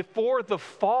there. Before the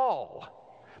fall,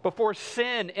 before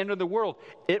sin entered the world,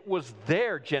 it was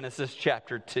there, Genesis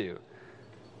chapter 2.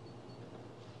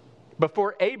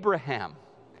 Before Abraham,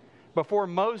 before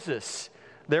Moses,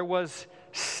 there was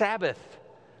Sabbath.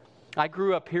 I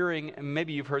grew up hearing, and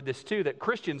maybe you've heard this too, that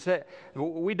Christians say,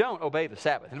 we don't obey the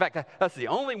Sabbath. In fact, that's the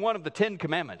only one of the 10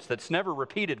 commandments that's never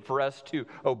repeated for us to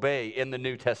obey in the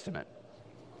New Testament.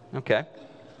 Okay.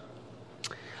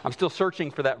 I'm still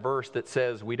searching for that verse that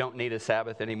says we don't need a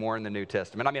Sabbath anymore in the New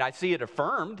Testament. I mean, I see it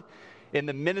affirmed in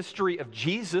the ministry of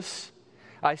Jesus.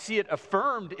 I see it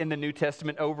affirmed in the New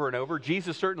Testament over and over.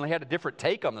 Jesus certainly had a different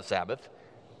take on the Sabbath.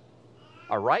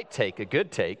 A right take, a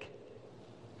good take.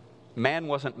 Man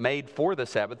wasn't made for the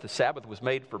Sabbath was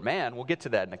made for man. We'll get to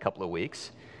that in a couple of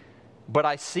weeks. But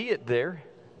I see it there.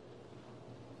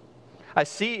 I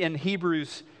see in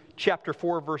Hebrews chapter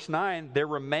 4, verse 9, there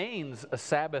remains a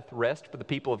Sabbath rest for the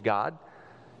people of God.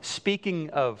 Speaking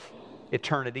of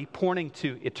eternity, pointing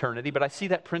to eternity, but I see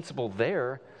that principle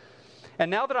there. And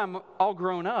now that I'm all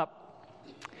grown up,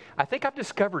 I think I've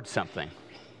discovered something.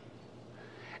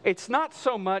 It's not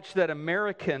so much that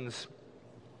Americans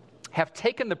have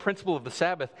taken the principle of the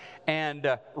Sabbath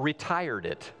and retired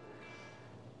it.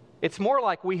 It's more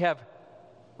like we have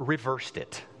reversed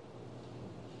it.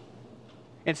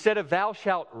 Instead of thou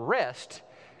shalt rest,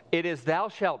 it is thou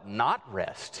shalt not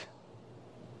rest.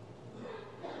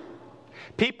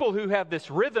 People who have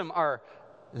this rhythm are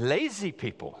lazy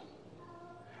people.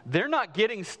 They're not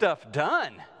getting stuff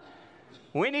done.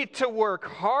 We need to work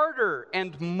harder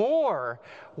and more.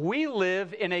 We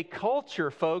live in a culture,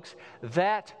 folks,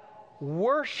 that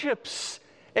worships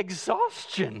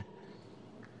exhaustion.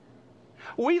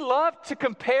 We love to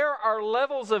compare our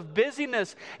levels of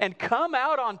busyness and come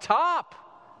out on top.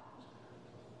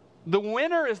 The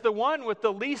winner is the one with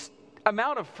the least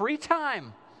amount of free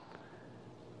time.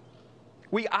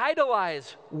 We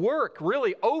idolize work,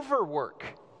 really overwork,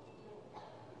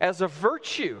 as a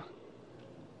virtue.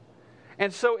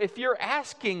 And so if you're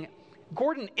asking,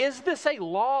 Gordon, is this a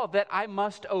law that I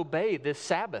must obey this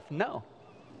Sabbath? No.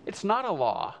 It's not a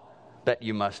law that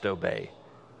you must obey.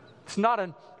 It's not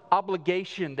an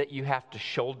obligation that you have to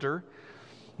shoulder.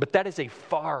 But that is a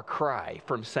far cry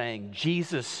from saying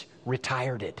Jesus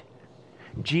retired it.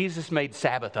 Jesus made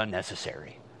Sabbath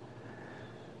unnecessary.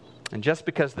 And just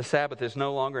because the Sabbath is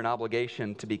no longer an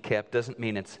obligation to be kept doesn't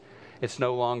mean it's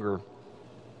no longer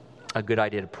a good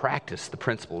idea to practice the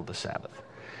principle of the Sabbath.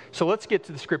 So let's get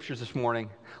to the scriptures this morning.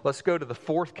 Let's go to the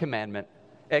fourth commandment,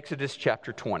 Exodus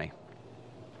chapter 20.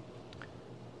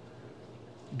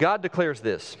 God declares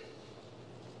this: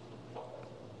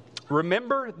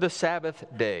 "Remember the Sabbath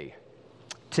day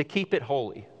to keep it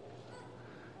holy.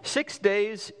 6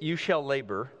 days you shall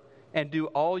labor and do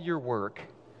all your work,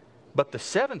 but the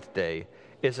seventh day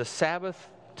is a Sabbath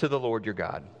to the Lord your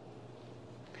God.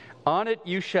 On it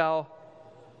you shall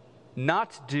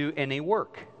not do any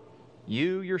work.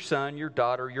 You, your son, your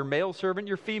daughter, your male servant,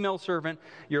 your female servant,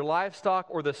 your livestock,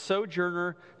 or the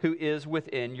sojourner who is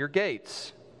within your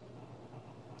gates.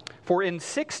 For in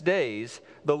 6 days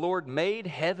the Lord made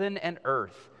heaven and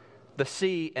earth, the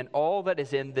sea, and all that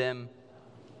is in them,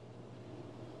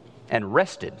 and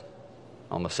rested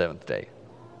on the seventh day.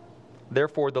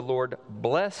 Therefore the Lord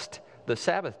blessed the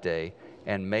Sabbath day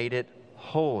and made it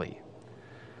holy."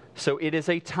 So it is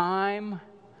a time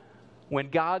when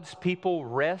God's people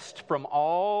rest from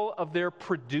all of their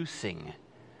producing,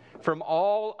 from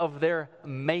all of their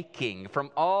making,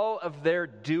 from all of their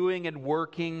doing and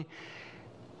working,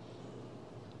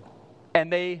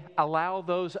 and they allow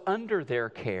those under their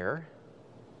care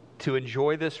to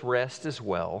enjoy this rest as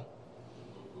well,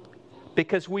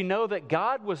 because we know that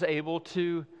God was able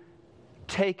to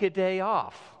take a day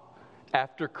off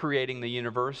after creating the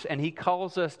universe, and He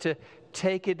calls us to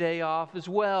take a day off as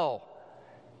well.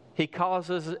 He calls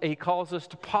us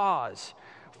to pause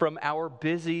from our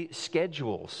busy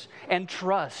schedules and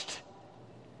trust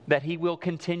that He will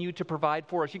continue to provide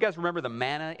for us. You guys remember the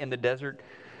manna in the desert?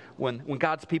 When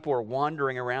God's people were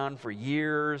wandering around for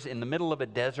years in the middle of a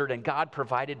desert and God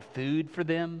provided food for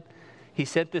them. He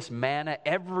sent this manna.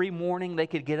 Every morning they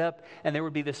could get up and there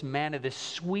would be this manna, this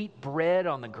sweet bread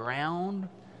on the ground.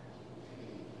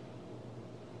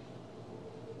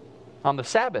 On the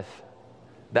Sabbath,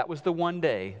 that was the one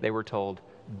day they were told,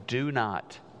 do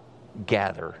not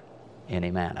gather any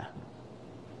manna.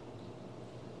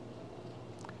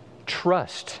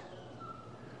 Trust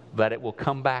that it will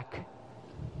come back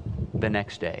the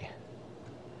next day.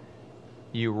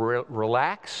 You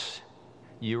relax,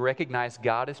 you recognize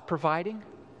God is providing,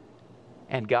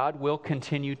 and God will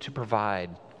continue to provide.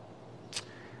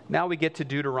 Now we get to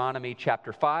Deuteronomy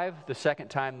chapter 5, the second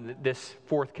time that this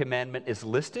fourth commandment is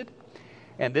listed.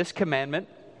 And this commandment,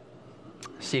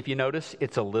 see if you notice,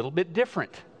 it's a little bit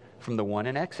different from the one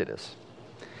in Exodus.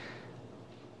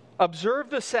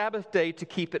 "Observe the Sabbath day to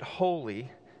keep it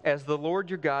holy, as the Lord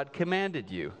your God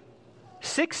commanded you.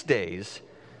 6 days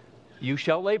you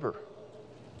shall labor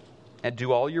and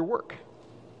do all your work.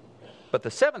 But the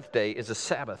seventh day is a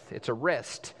Sabbath. It's a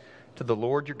rest to the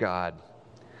Lord your God.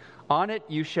 On it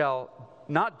you shall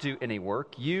not do any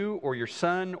work, you or your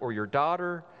son or your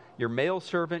daughter, your male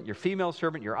servant, your female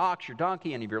servant, your ox, your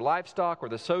donkey, any of your livestock, or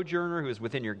the sojourner who is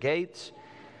within your gates,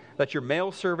 that your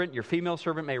male servant, your female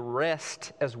servant may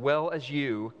rest as well as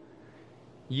you.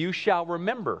 You shall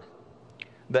remember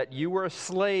that you were a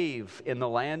slave in the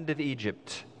land of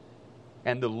Egypt,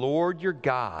 and the Lord your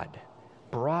God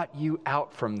brought you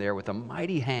out from there with a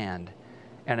mighty hand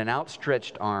and an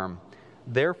outstretched arm.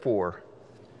 Therefore,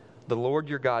 the Lord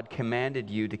your God commanded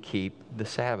you to keep the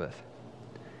Sabbath."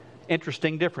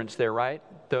 Interesting difference there, right?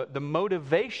 The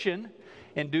motivation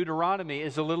in Deuteronomy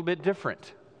is a little bit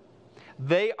different.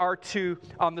 They are to,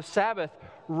 on the Sabbath,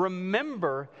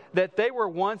 remember that they were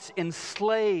once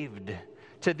enslaved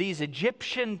to these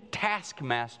Egyptian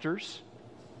taskmasters.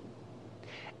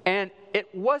 And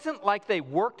it wasn't like they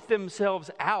worked themselves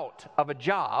out of a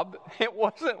job. It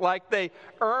wasn't like they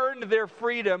earned their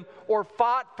freedom or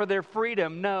fought for their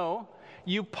freedom. No,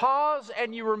 you pause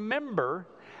and you remember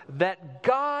that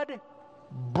God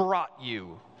brought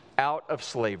you out of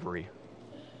slavery.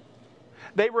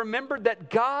 They remembered that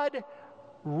God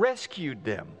rescued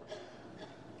them.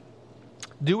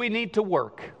 Do we need to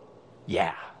work?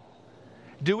 Yeah.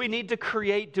 Do we need to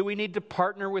create? Do we need to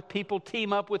partner with people,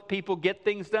 team up with people, get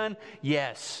things done?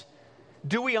 Yes.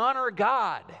 Do we honor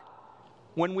God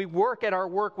when we work at our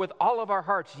work with all of our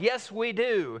hearts? Yes, we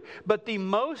do. But the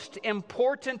most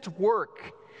important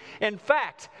work, in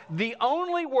fact, the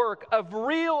only work of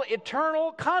real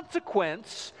eternal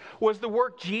consequence, was the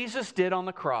work Jesus did on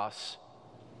the cross.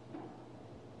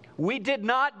 We did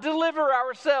not deliver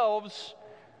ourselves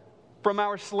from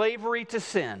our slavery to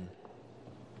sin.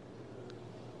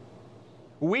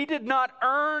 We did not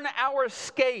earn our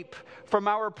escape from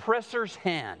our oppressor's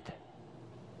hand.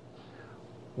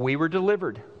 We were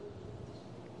delivered.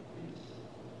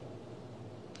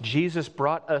 Jesus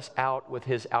brought us out with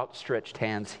his outstretched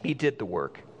hands. He did the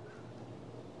work.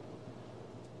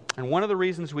 And one of the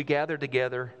reasons we gather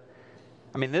together,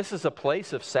 this is a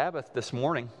place of Sabbath this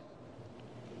morning,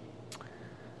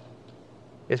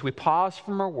 is we pause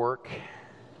from our work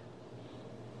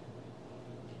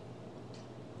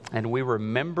and we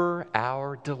remember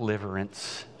our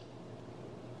deliverance.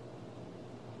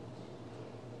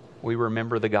 We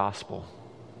remember the gospel.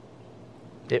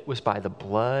 It was by the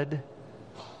blood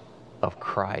of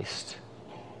Christ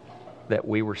that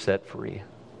we were set free.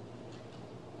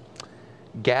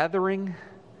 Gathering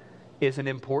is an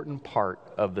important part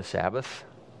of the Sabbath.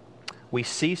 We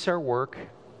cease our work.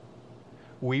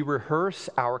 We rehearse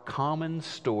our common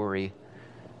story.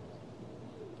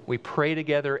 We pray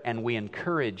together and we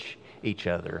encourage each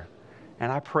other.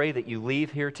 And I pray that you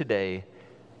leave here today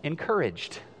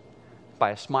encouraged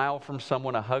by a smile from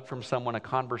someone, a hug from someone, a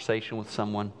conversation with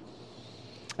someone.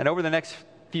 And over the next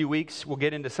few weeks, we'll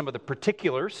get into some of the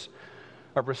particulars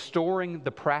of restoring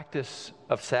the practice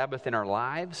of Sabbath in our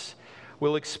lives.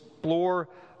 We'll explore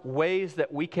ways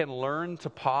that we can learn to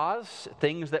pause,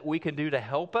 things that we can do to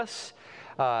help us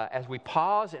as we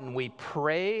pause and we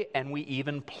pray and we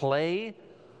even play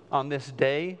on this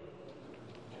day.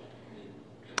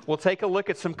 We'll take a look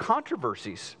at some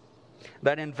controversies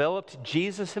that enveloped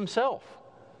Jesus himself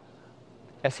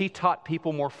as he taught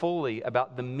people more fully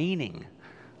about the meaning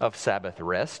of Sabbath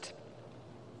rest.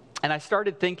 And I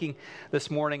started thinking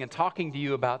this morning and talking to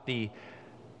you about the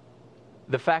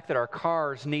fact that our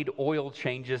cars need oil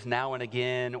changes now and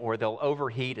again, or they'll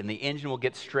overheat and the engine will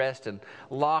get stressed and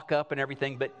lock up and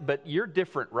everything. But you're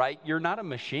different, right? You're not a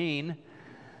machine.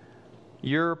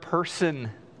 You're a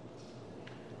person.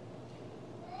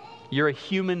 You're a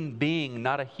human being,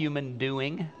 not a human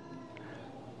doing.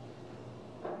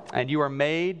 And you are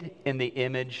made in the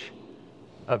image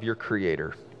of your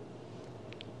Creator.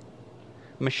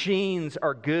 Machines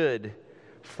are good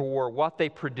for what they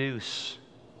produce,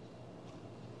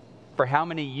 for how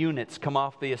many units come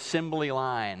off the assembly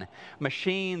line.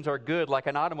 Machines are good, like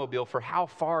an automobile, for how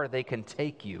far they can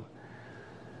take you.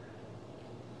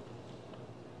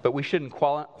 But we shouldn't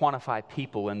quantify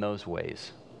people in those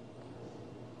ways,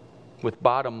 with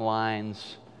bottom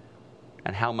lines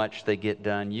and how much they get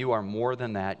done. You are more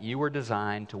than that. You were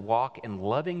designed to walk in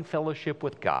loving fellowship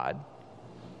with God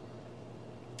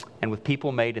and with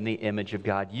people made in the image of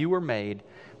God. You were made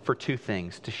for two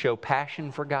things: to show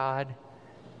passion for God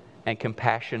and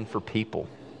compassion for people.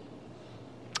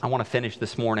 I want to finish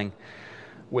this morning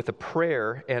with a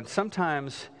prayer, and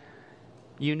sometimes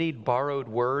you need borrowed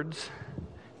words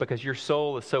because your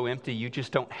soul is so empty you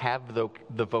just don't have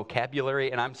the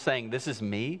vocabulary. And I'm saying this is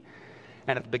me.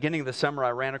 And at the beginning of the summer,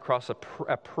 I ran across a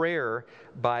prayer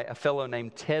by a fellow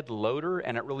named Ted Loder,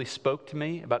 and it really spoke to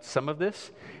me about some of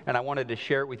this, and I wanted to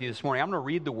share it with you this morning. I'm going to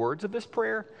read the words of this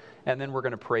prayer, and then we're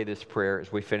going to pray this prayer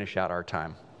as we finish out our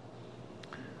time.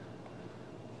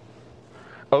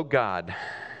 Oh God,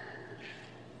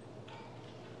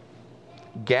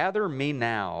 gather me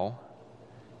now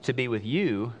to be with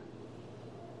you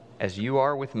as you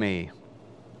are with me.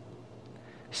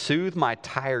 Soothe my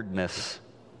tiredness.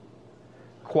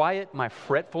 Quiet my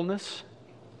fretfulness,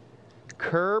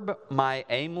 curb my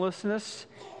aimlessness,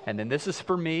 and then this is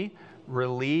for me,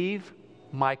 relieve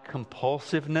my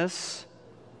compulsiveness.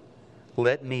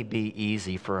 Let me be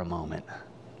easy for a moment.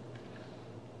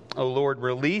 Oh Lord,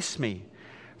 release me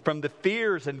from the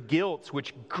fears and guilts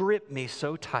which grip me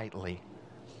so tightly,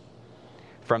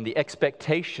 from the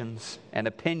expectations and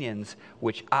opinions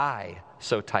which I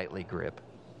so tightly grip,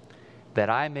 that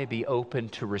I may be open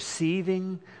to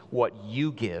receiving what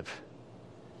you give,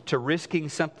 to risking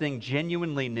something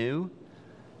genuinely new,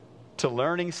 to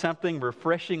learning something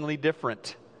refreshingly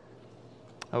different.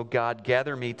 Oh God,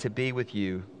 gather me to be with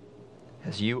you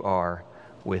as you are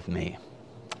with me.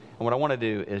 And what I want to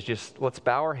do is let's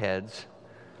bow our heads,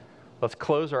 let's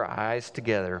close our eyes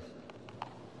together,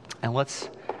 and let's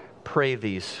pray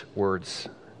these words.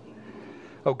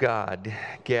 Oh God,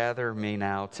 gather me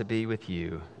now to be with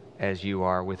you as you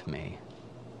are with me.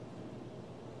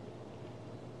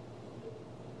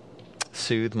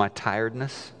 Soothe my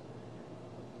tiredness.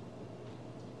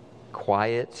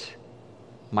 Quiet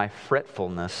my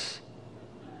fretfulness.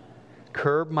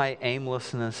 Curb my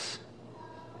aimlessness.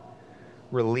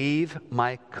 Relieve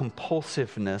my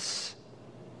compulsiveness.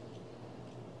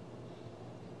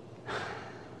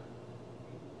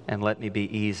 And let me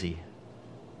be easy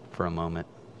for a moment.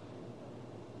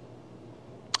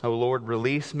 O Lord,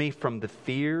 release me from the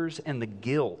fears and the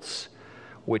guilts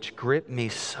which grip me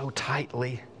so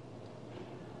tightly,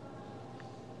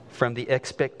 from the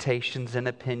expectations and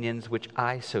opinions which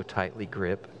I so tightly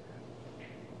grip,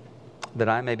 that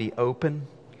I may be open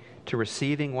to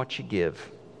receiving what you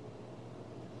give,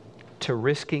 to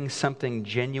risking something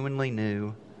genuinely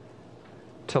new,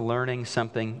 to learning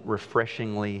something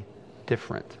refreshingly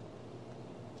different.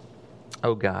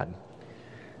 Oh God,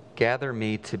 gather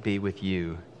me to be with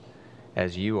you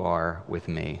as you are with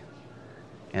me.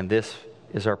 And this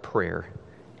is our prayer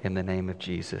in the name of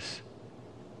Jesus.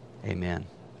 Amen.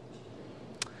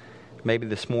 Maybe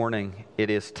this morning it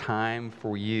is time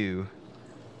for you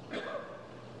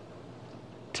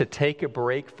to take a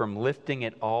break from lifting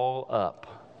it all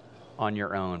up on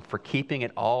your own, for keeping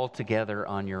it all together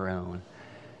on your own.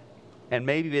 And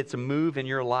maybe it's a move in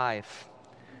your life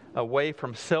away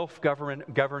from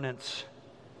self-governance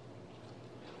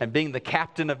and being the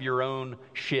captain of your own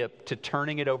ship to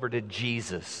turning it over to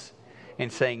Jesus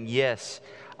and saying, yes,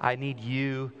 I need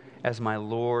you as my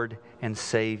Lord and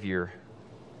Savior.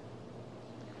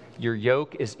 Your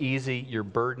yoke is easy, your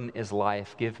burden is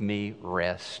life. Give me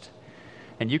rest.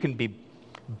 And you can be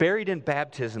buried in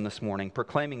baptism this morning,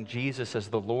 proclaiming Jesus as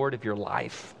the Lord of your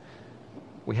life.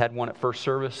 We had one at first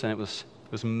service, and it was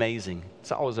amazing.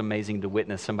 It's always amazing to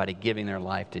witness somebody giving their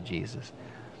life to Jesus.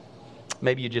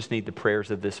 Maybe you just need the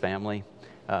prayers of this family.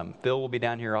 Phil will be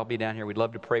down here. I'll be down here. We'd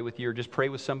love to pray with you, or just pray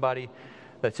with somebody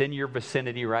that's in your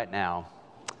vicinity right now.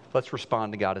 Let's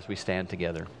respond to God as we stand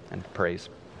together and praise.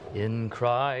 In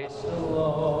Christ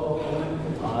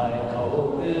alone, my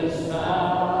hope is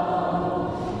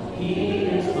found. He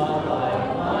is my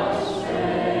life, my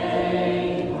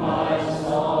strength, my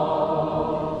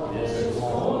song. This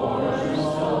cornerstone,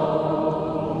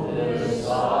 this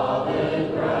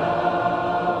solid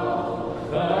ground,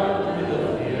 firm through the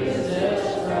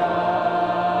fiercest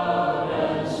crowd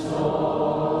and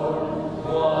storm.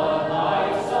 What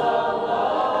heights of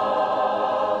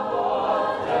love,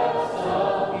 what depths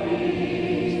of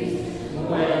peace,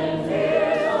 when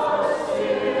fears are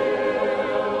still,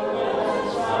 when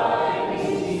striving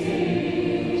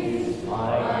cease.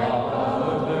 My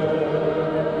comforter,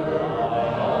 my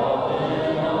all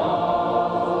in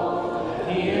all,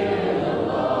 here in the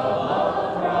love of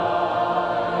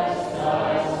Christ I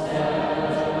stand.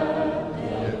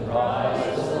 In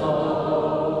Christ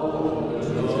alone,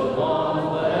 took on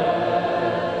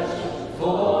flesh,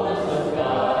 fullness of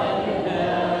God and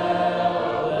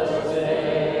helpless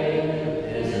babe,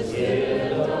 His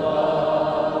gift of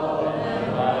love and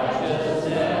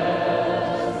righteousness,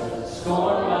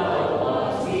 scorned by the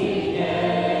ones He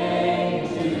came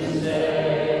to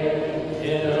save.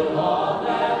 Till on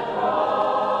that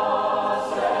cross,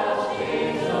 as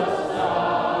Jesus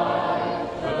died,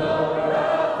 the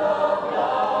wrath of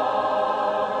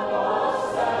God was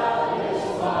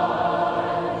satisfied.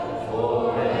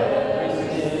 For every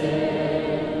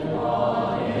sin on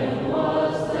Him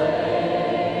was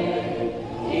laid.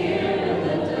 Here in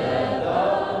the death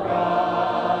of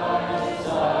Christ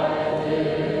I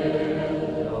live.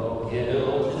 No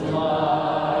guilt in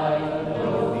life, no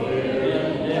fear in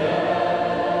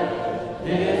death.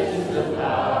 This is the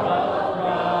power of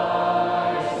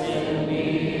Christ in me.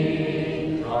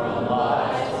 From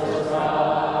life's first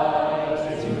rise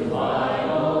to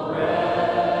final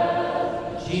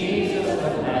breath, Jesus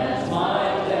commands my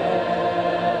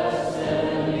destiny.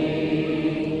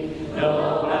 No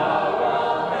power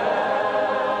of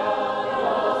hell,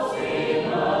 no stream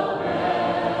of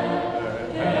wrath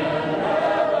can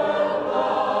ever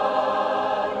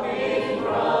pluck me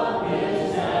from His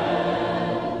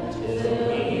hand till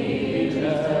He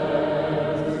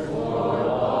returns for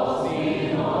all see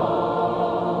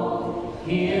home.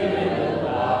 Here in the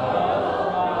power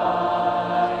of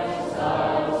Christ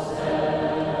I'll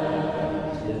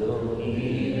stand till He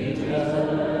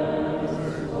returns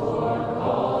for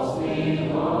calls me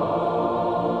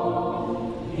home.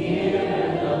 Here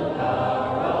in the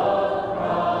power of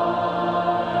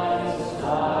Christ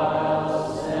I'll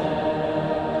stand.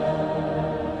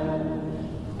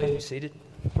 Please be seated.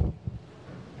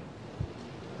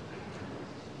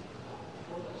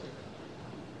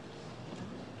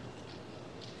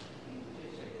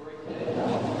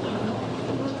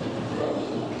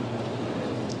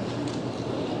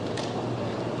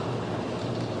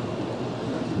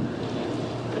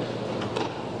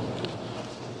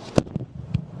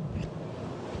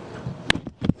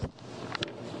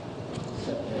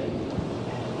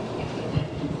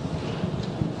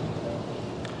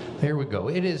 There we go.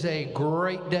 It is a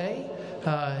great day.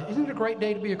 Isn't it a great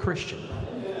day to be a Christian?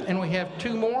 And we have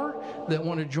 2 more that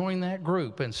want to join that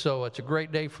group. And so it's a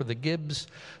great day for the Gibbs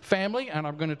family. And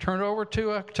I'm going to turn it over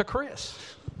to Chris.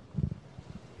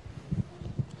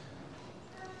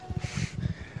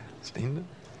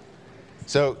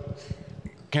 So,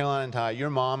 Caroline and Ty, your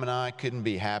mom and I couldn't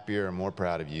be happier and more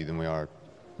proud of you than we are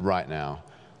right now.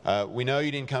 We know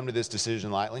you didn't come to this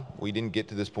decision lightly. We didn't get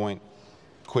to this point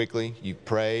quickly. You've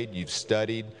prayed, you've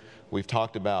studied. We've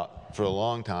talked about for a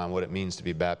long time what it means to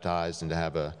be baptized and to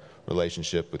have a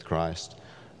relationship with Christ.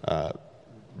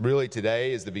 Really,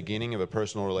 today is the beginning of a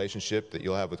personal relationship that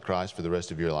you'll have with Christ for the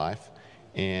rest of your life.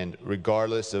 And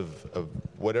regardless of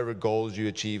whatever goals you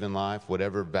achieve in life,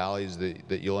 whatever valleys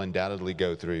that you'll undoubtedly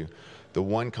go through, the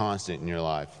one constant in your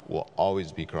life will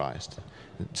always be Christ.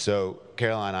 So,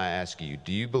 Caroline, I ask you,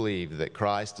 do you believe that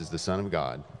Christ is the Son of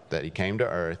God, that he came to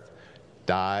earth,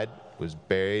 died, was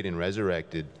buried, and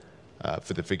resurrected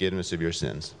for the forgiveness of your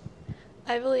sins?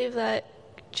 I believe that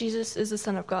Jesus is the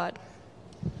Son of God.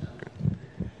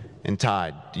 And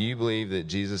Ty, do you believe that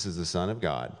Jesus is the Son of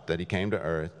God, that he came to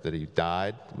earth, that he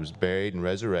died, was buried, and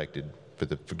resurrected for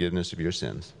the forgiveness of your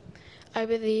sins? I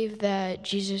believe that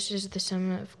Jesus is the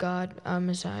Son of God,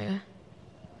 Messiah.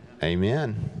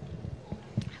 Amen.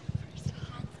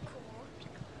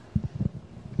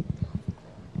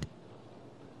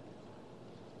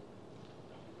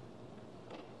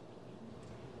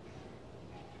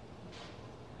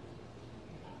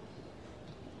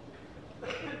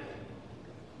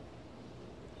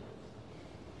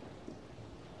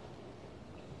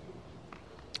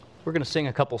 We're going to sing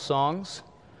a couple songs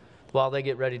while they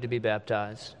get ready to be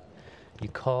baptized. You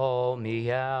call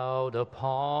me out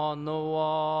upon the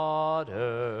waters,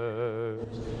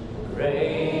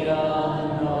 great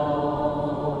unknown,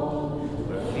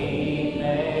 where feet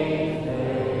may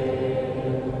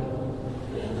fail.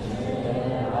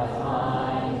 There I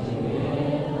find you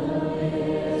in the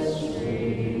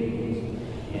mystery,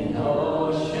 in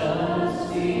ocean's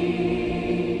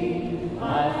deep,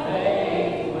 my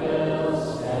faith will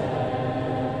stand.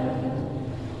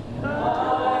 I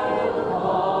will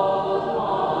call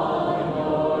upon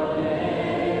your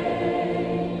name,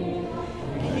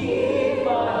 and keep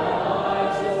my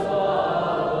eyes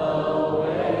above the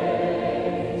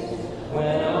waves.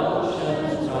 When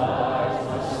oceans rise,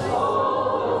 my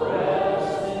soul will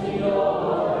rest in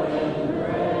your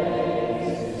embrace.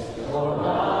 For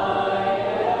I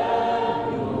am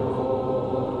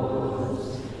yours,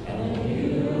 and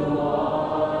you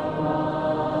are mine.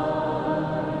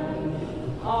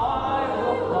 I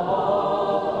will call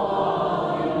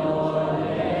upon your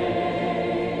name,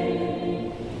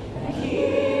 and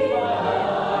keep my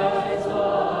eyes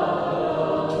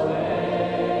above the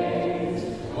waves.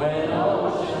 When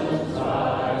oceans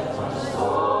rise, my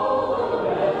soul will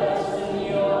rest in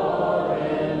your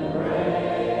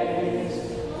embrace.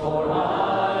 For I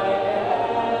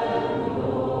am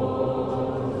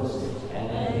yours,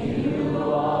 and you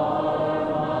are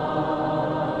mine.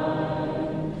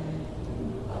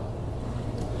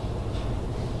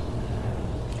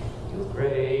 Your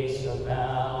grace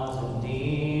abounds in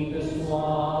deepest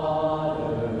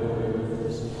waters.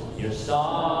 Your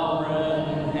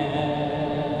sovereign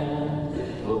hand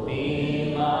will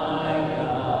be my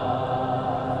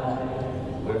guide.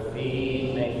 Where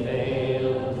feet may fail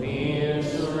and fear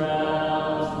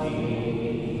surrounds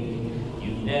me,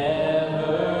 you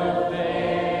never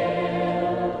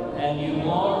fail, and you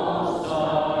won't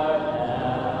start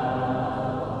now.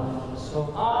 So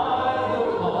I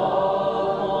will call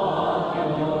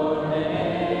upon your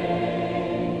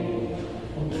name,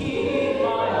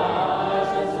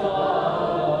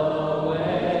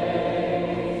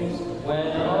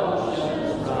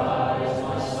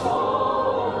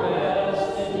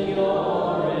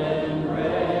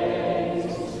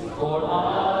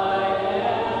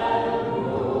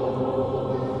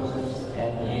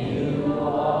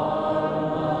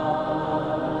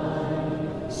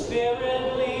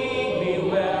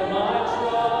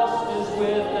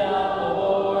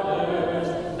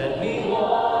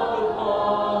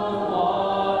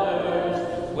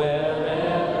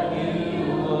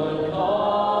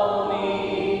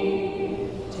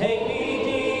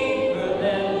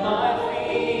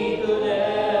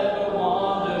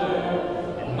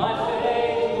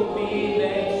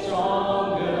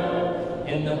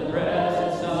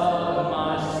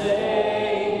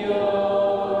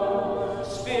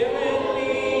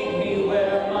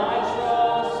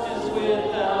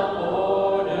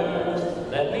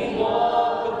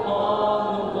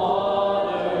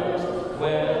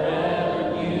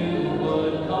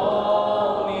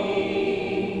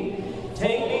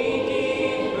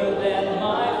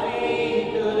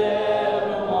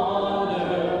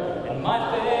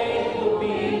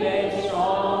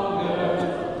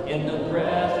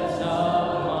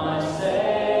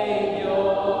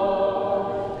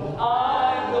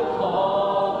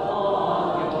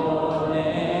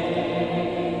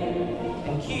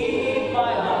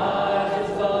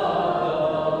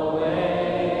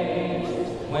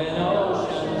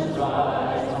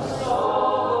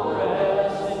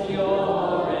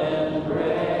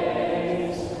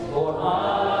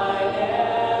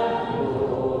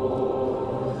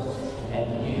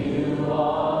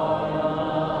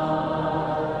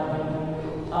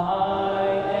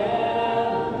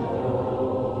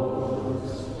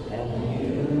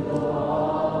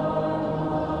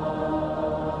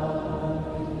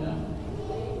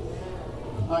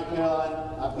 Caroline,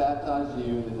 I baptize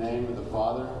you in the name of the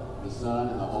Father, the Son,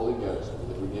 and the Holy Ghost for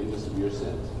the forgiveness of your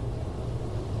sins.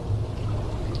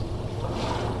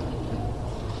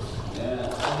 Amen.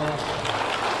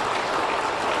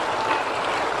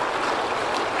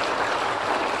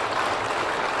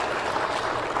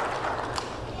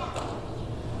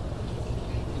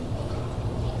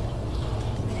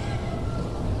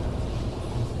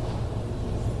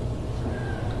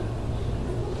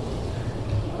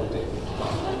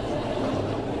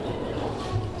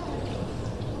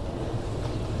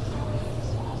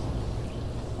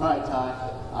 All right,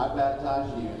 Ty, I baptize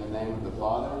you in the name of the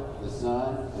Father, the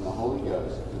Son, and the Holy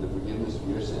Ghost for the forgiveness of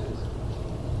your sins.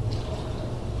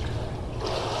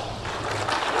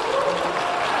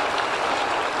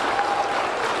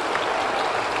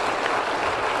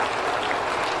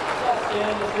 Let's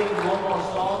stand to sing one more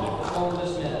song before we're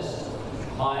dismissed.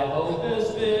 My hope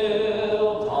is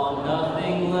built on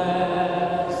nothing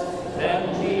less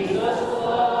than Jesus'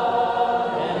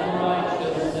 blood and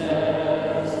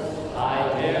righteousness. I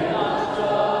dare not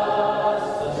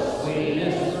trust the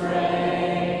sweetest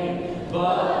frame,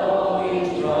 but always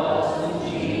trust in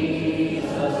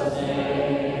Jesus'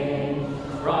 name.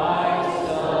 Christ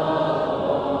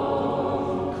alone,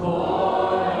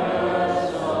 cornerstone,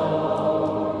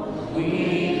 we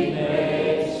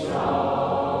made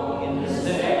strong in the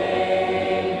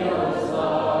Savior's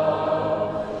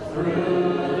love.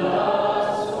 Through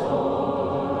the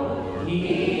storm, He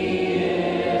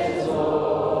is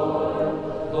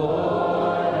Lord,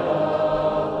 Lord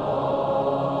of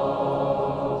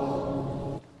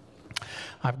all.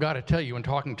 I've got to tell you, in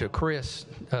talking to Chris,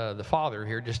 the father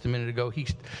here just a minute ago, he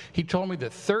told me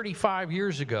that 35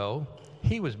 years ago,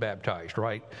 he was baptized,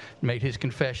 right? Made his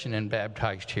confession and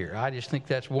baptized here. I just think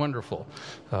that's wonderful.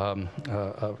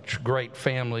 A great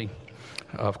family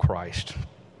of Christ.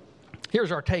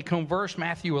 Here's our take-home verse,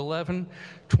 Matthew 11,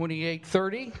 28,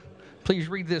 30. Please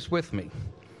read this with me.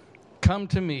 Come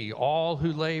to me, all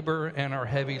who labor and are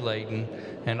heavy laden,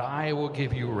 and I will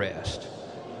give you rest.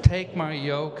 Take my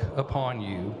yoke upon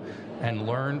you and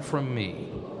learn from me,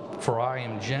 for I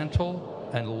am gentle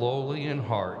and lowly in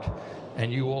heart,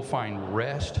 and you will find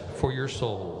rest for your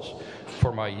souls.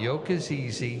 For my yoke is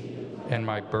easy and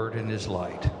my burden is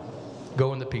light.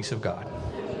 Go in the peace of God.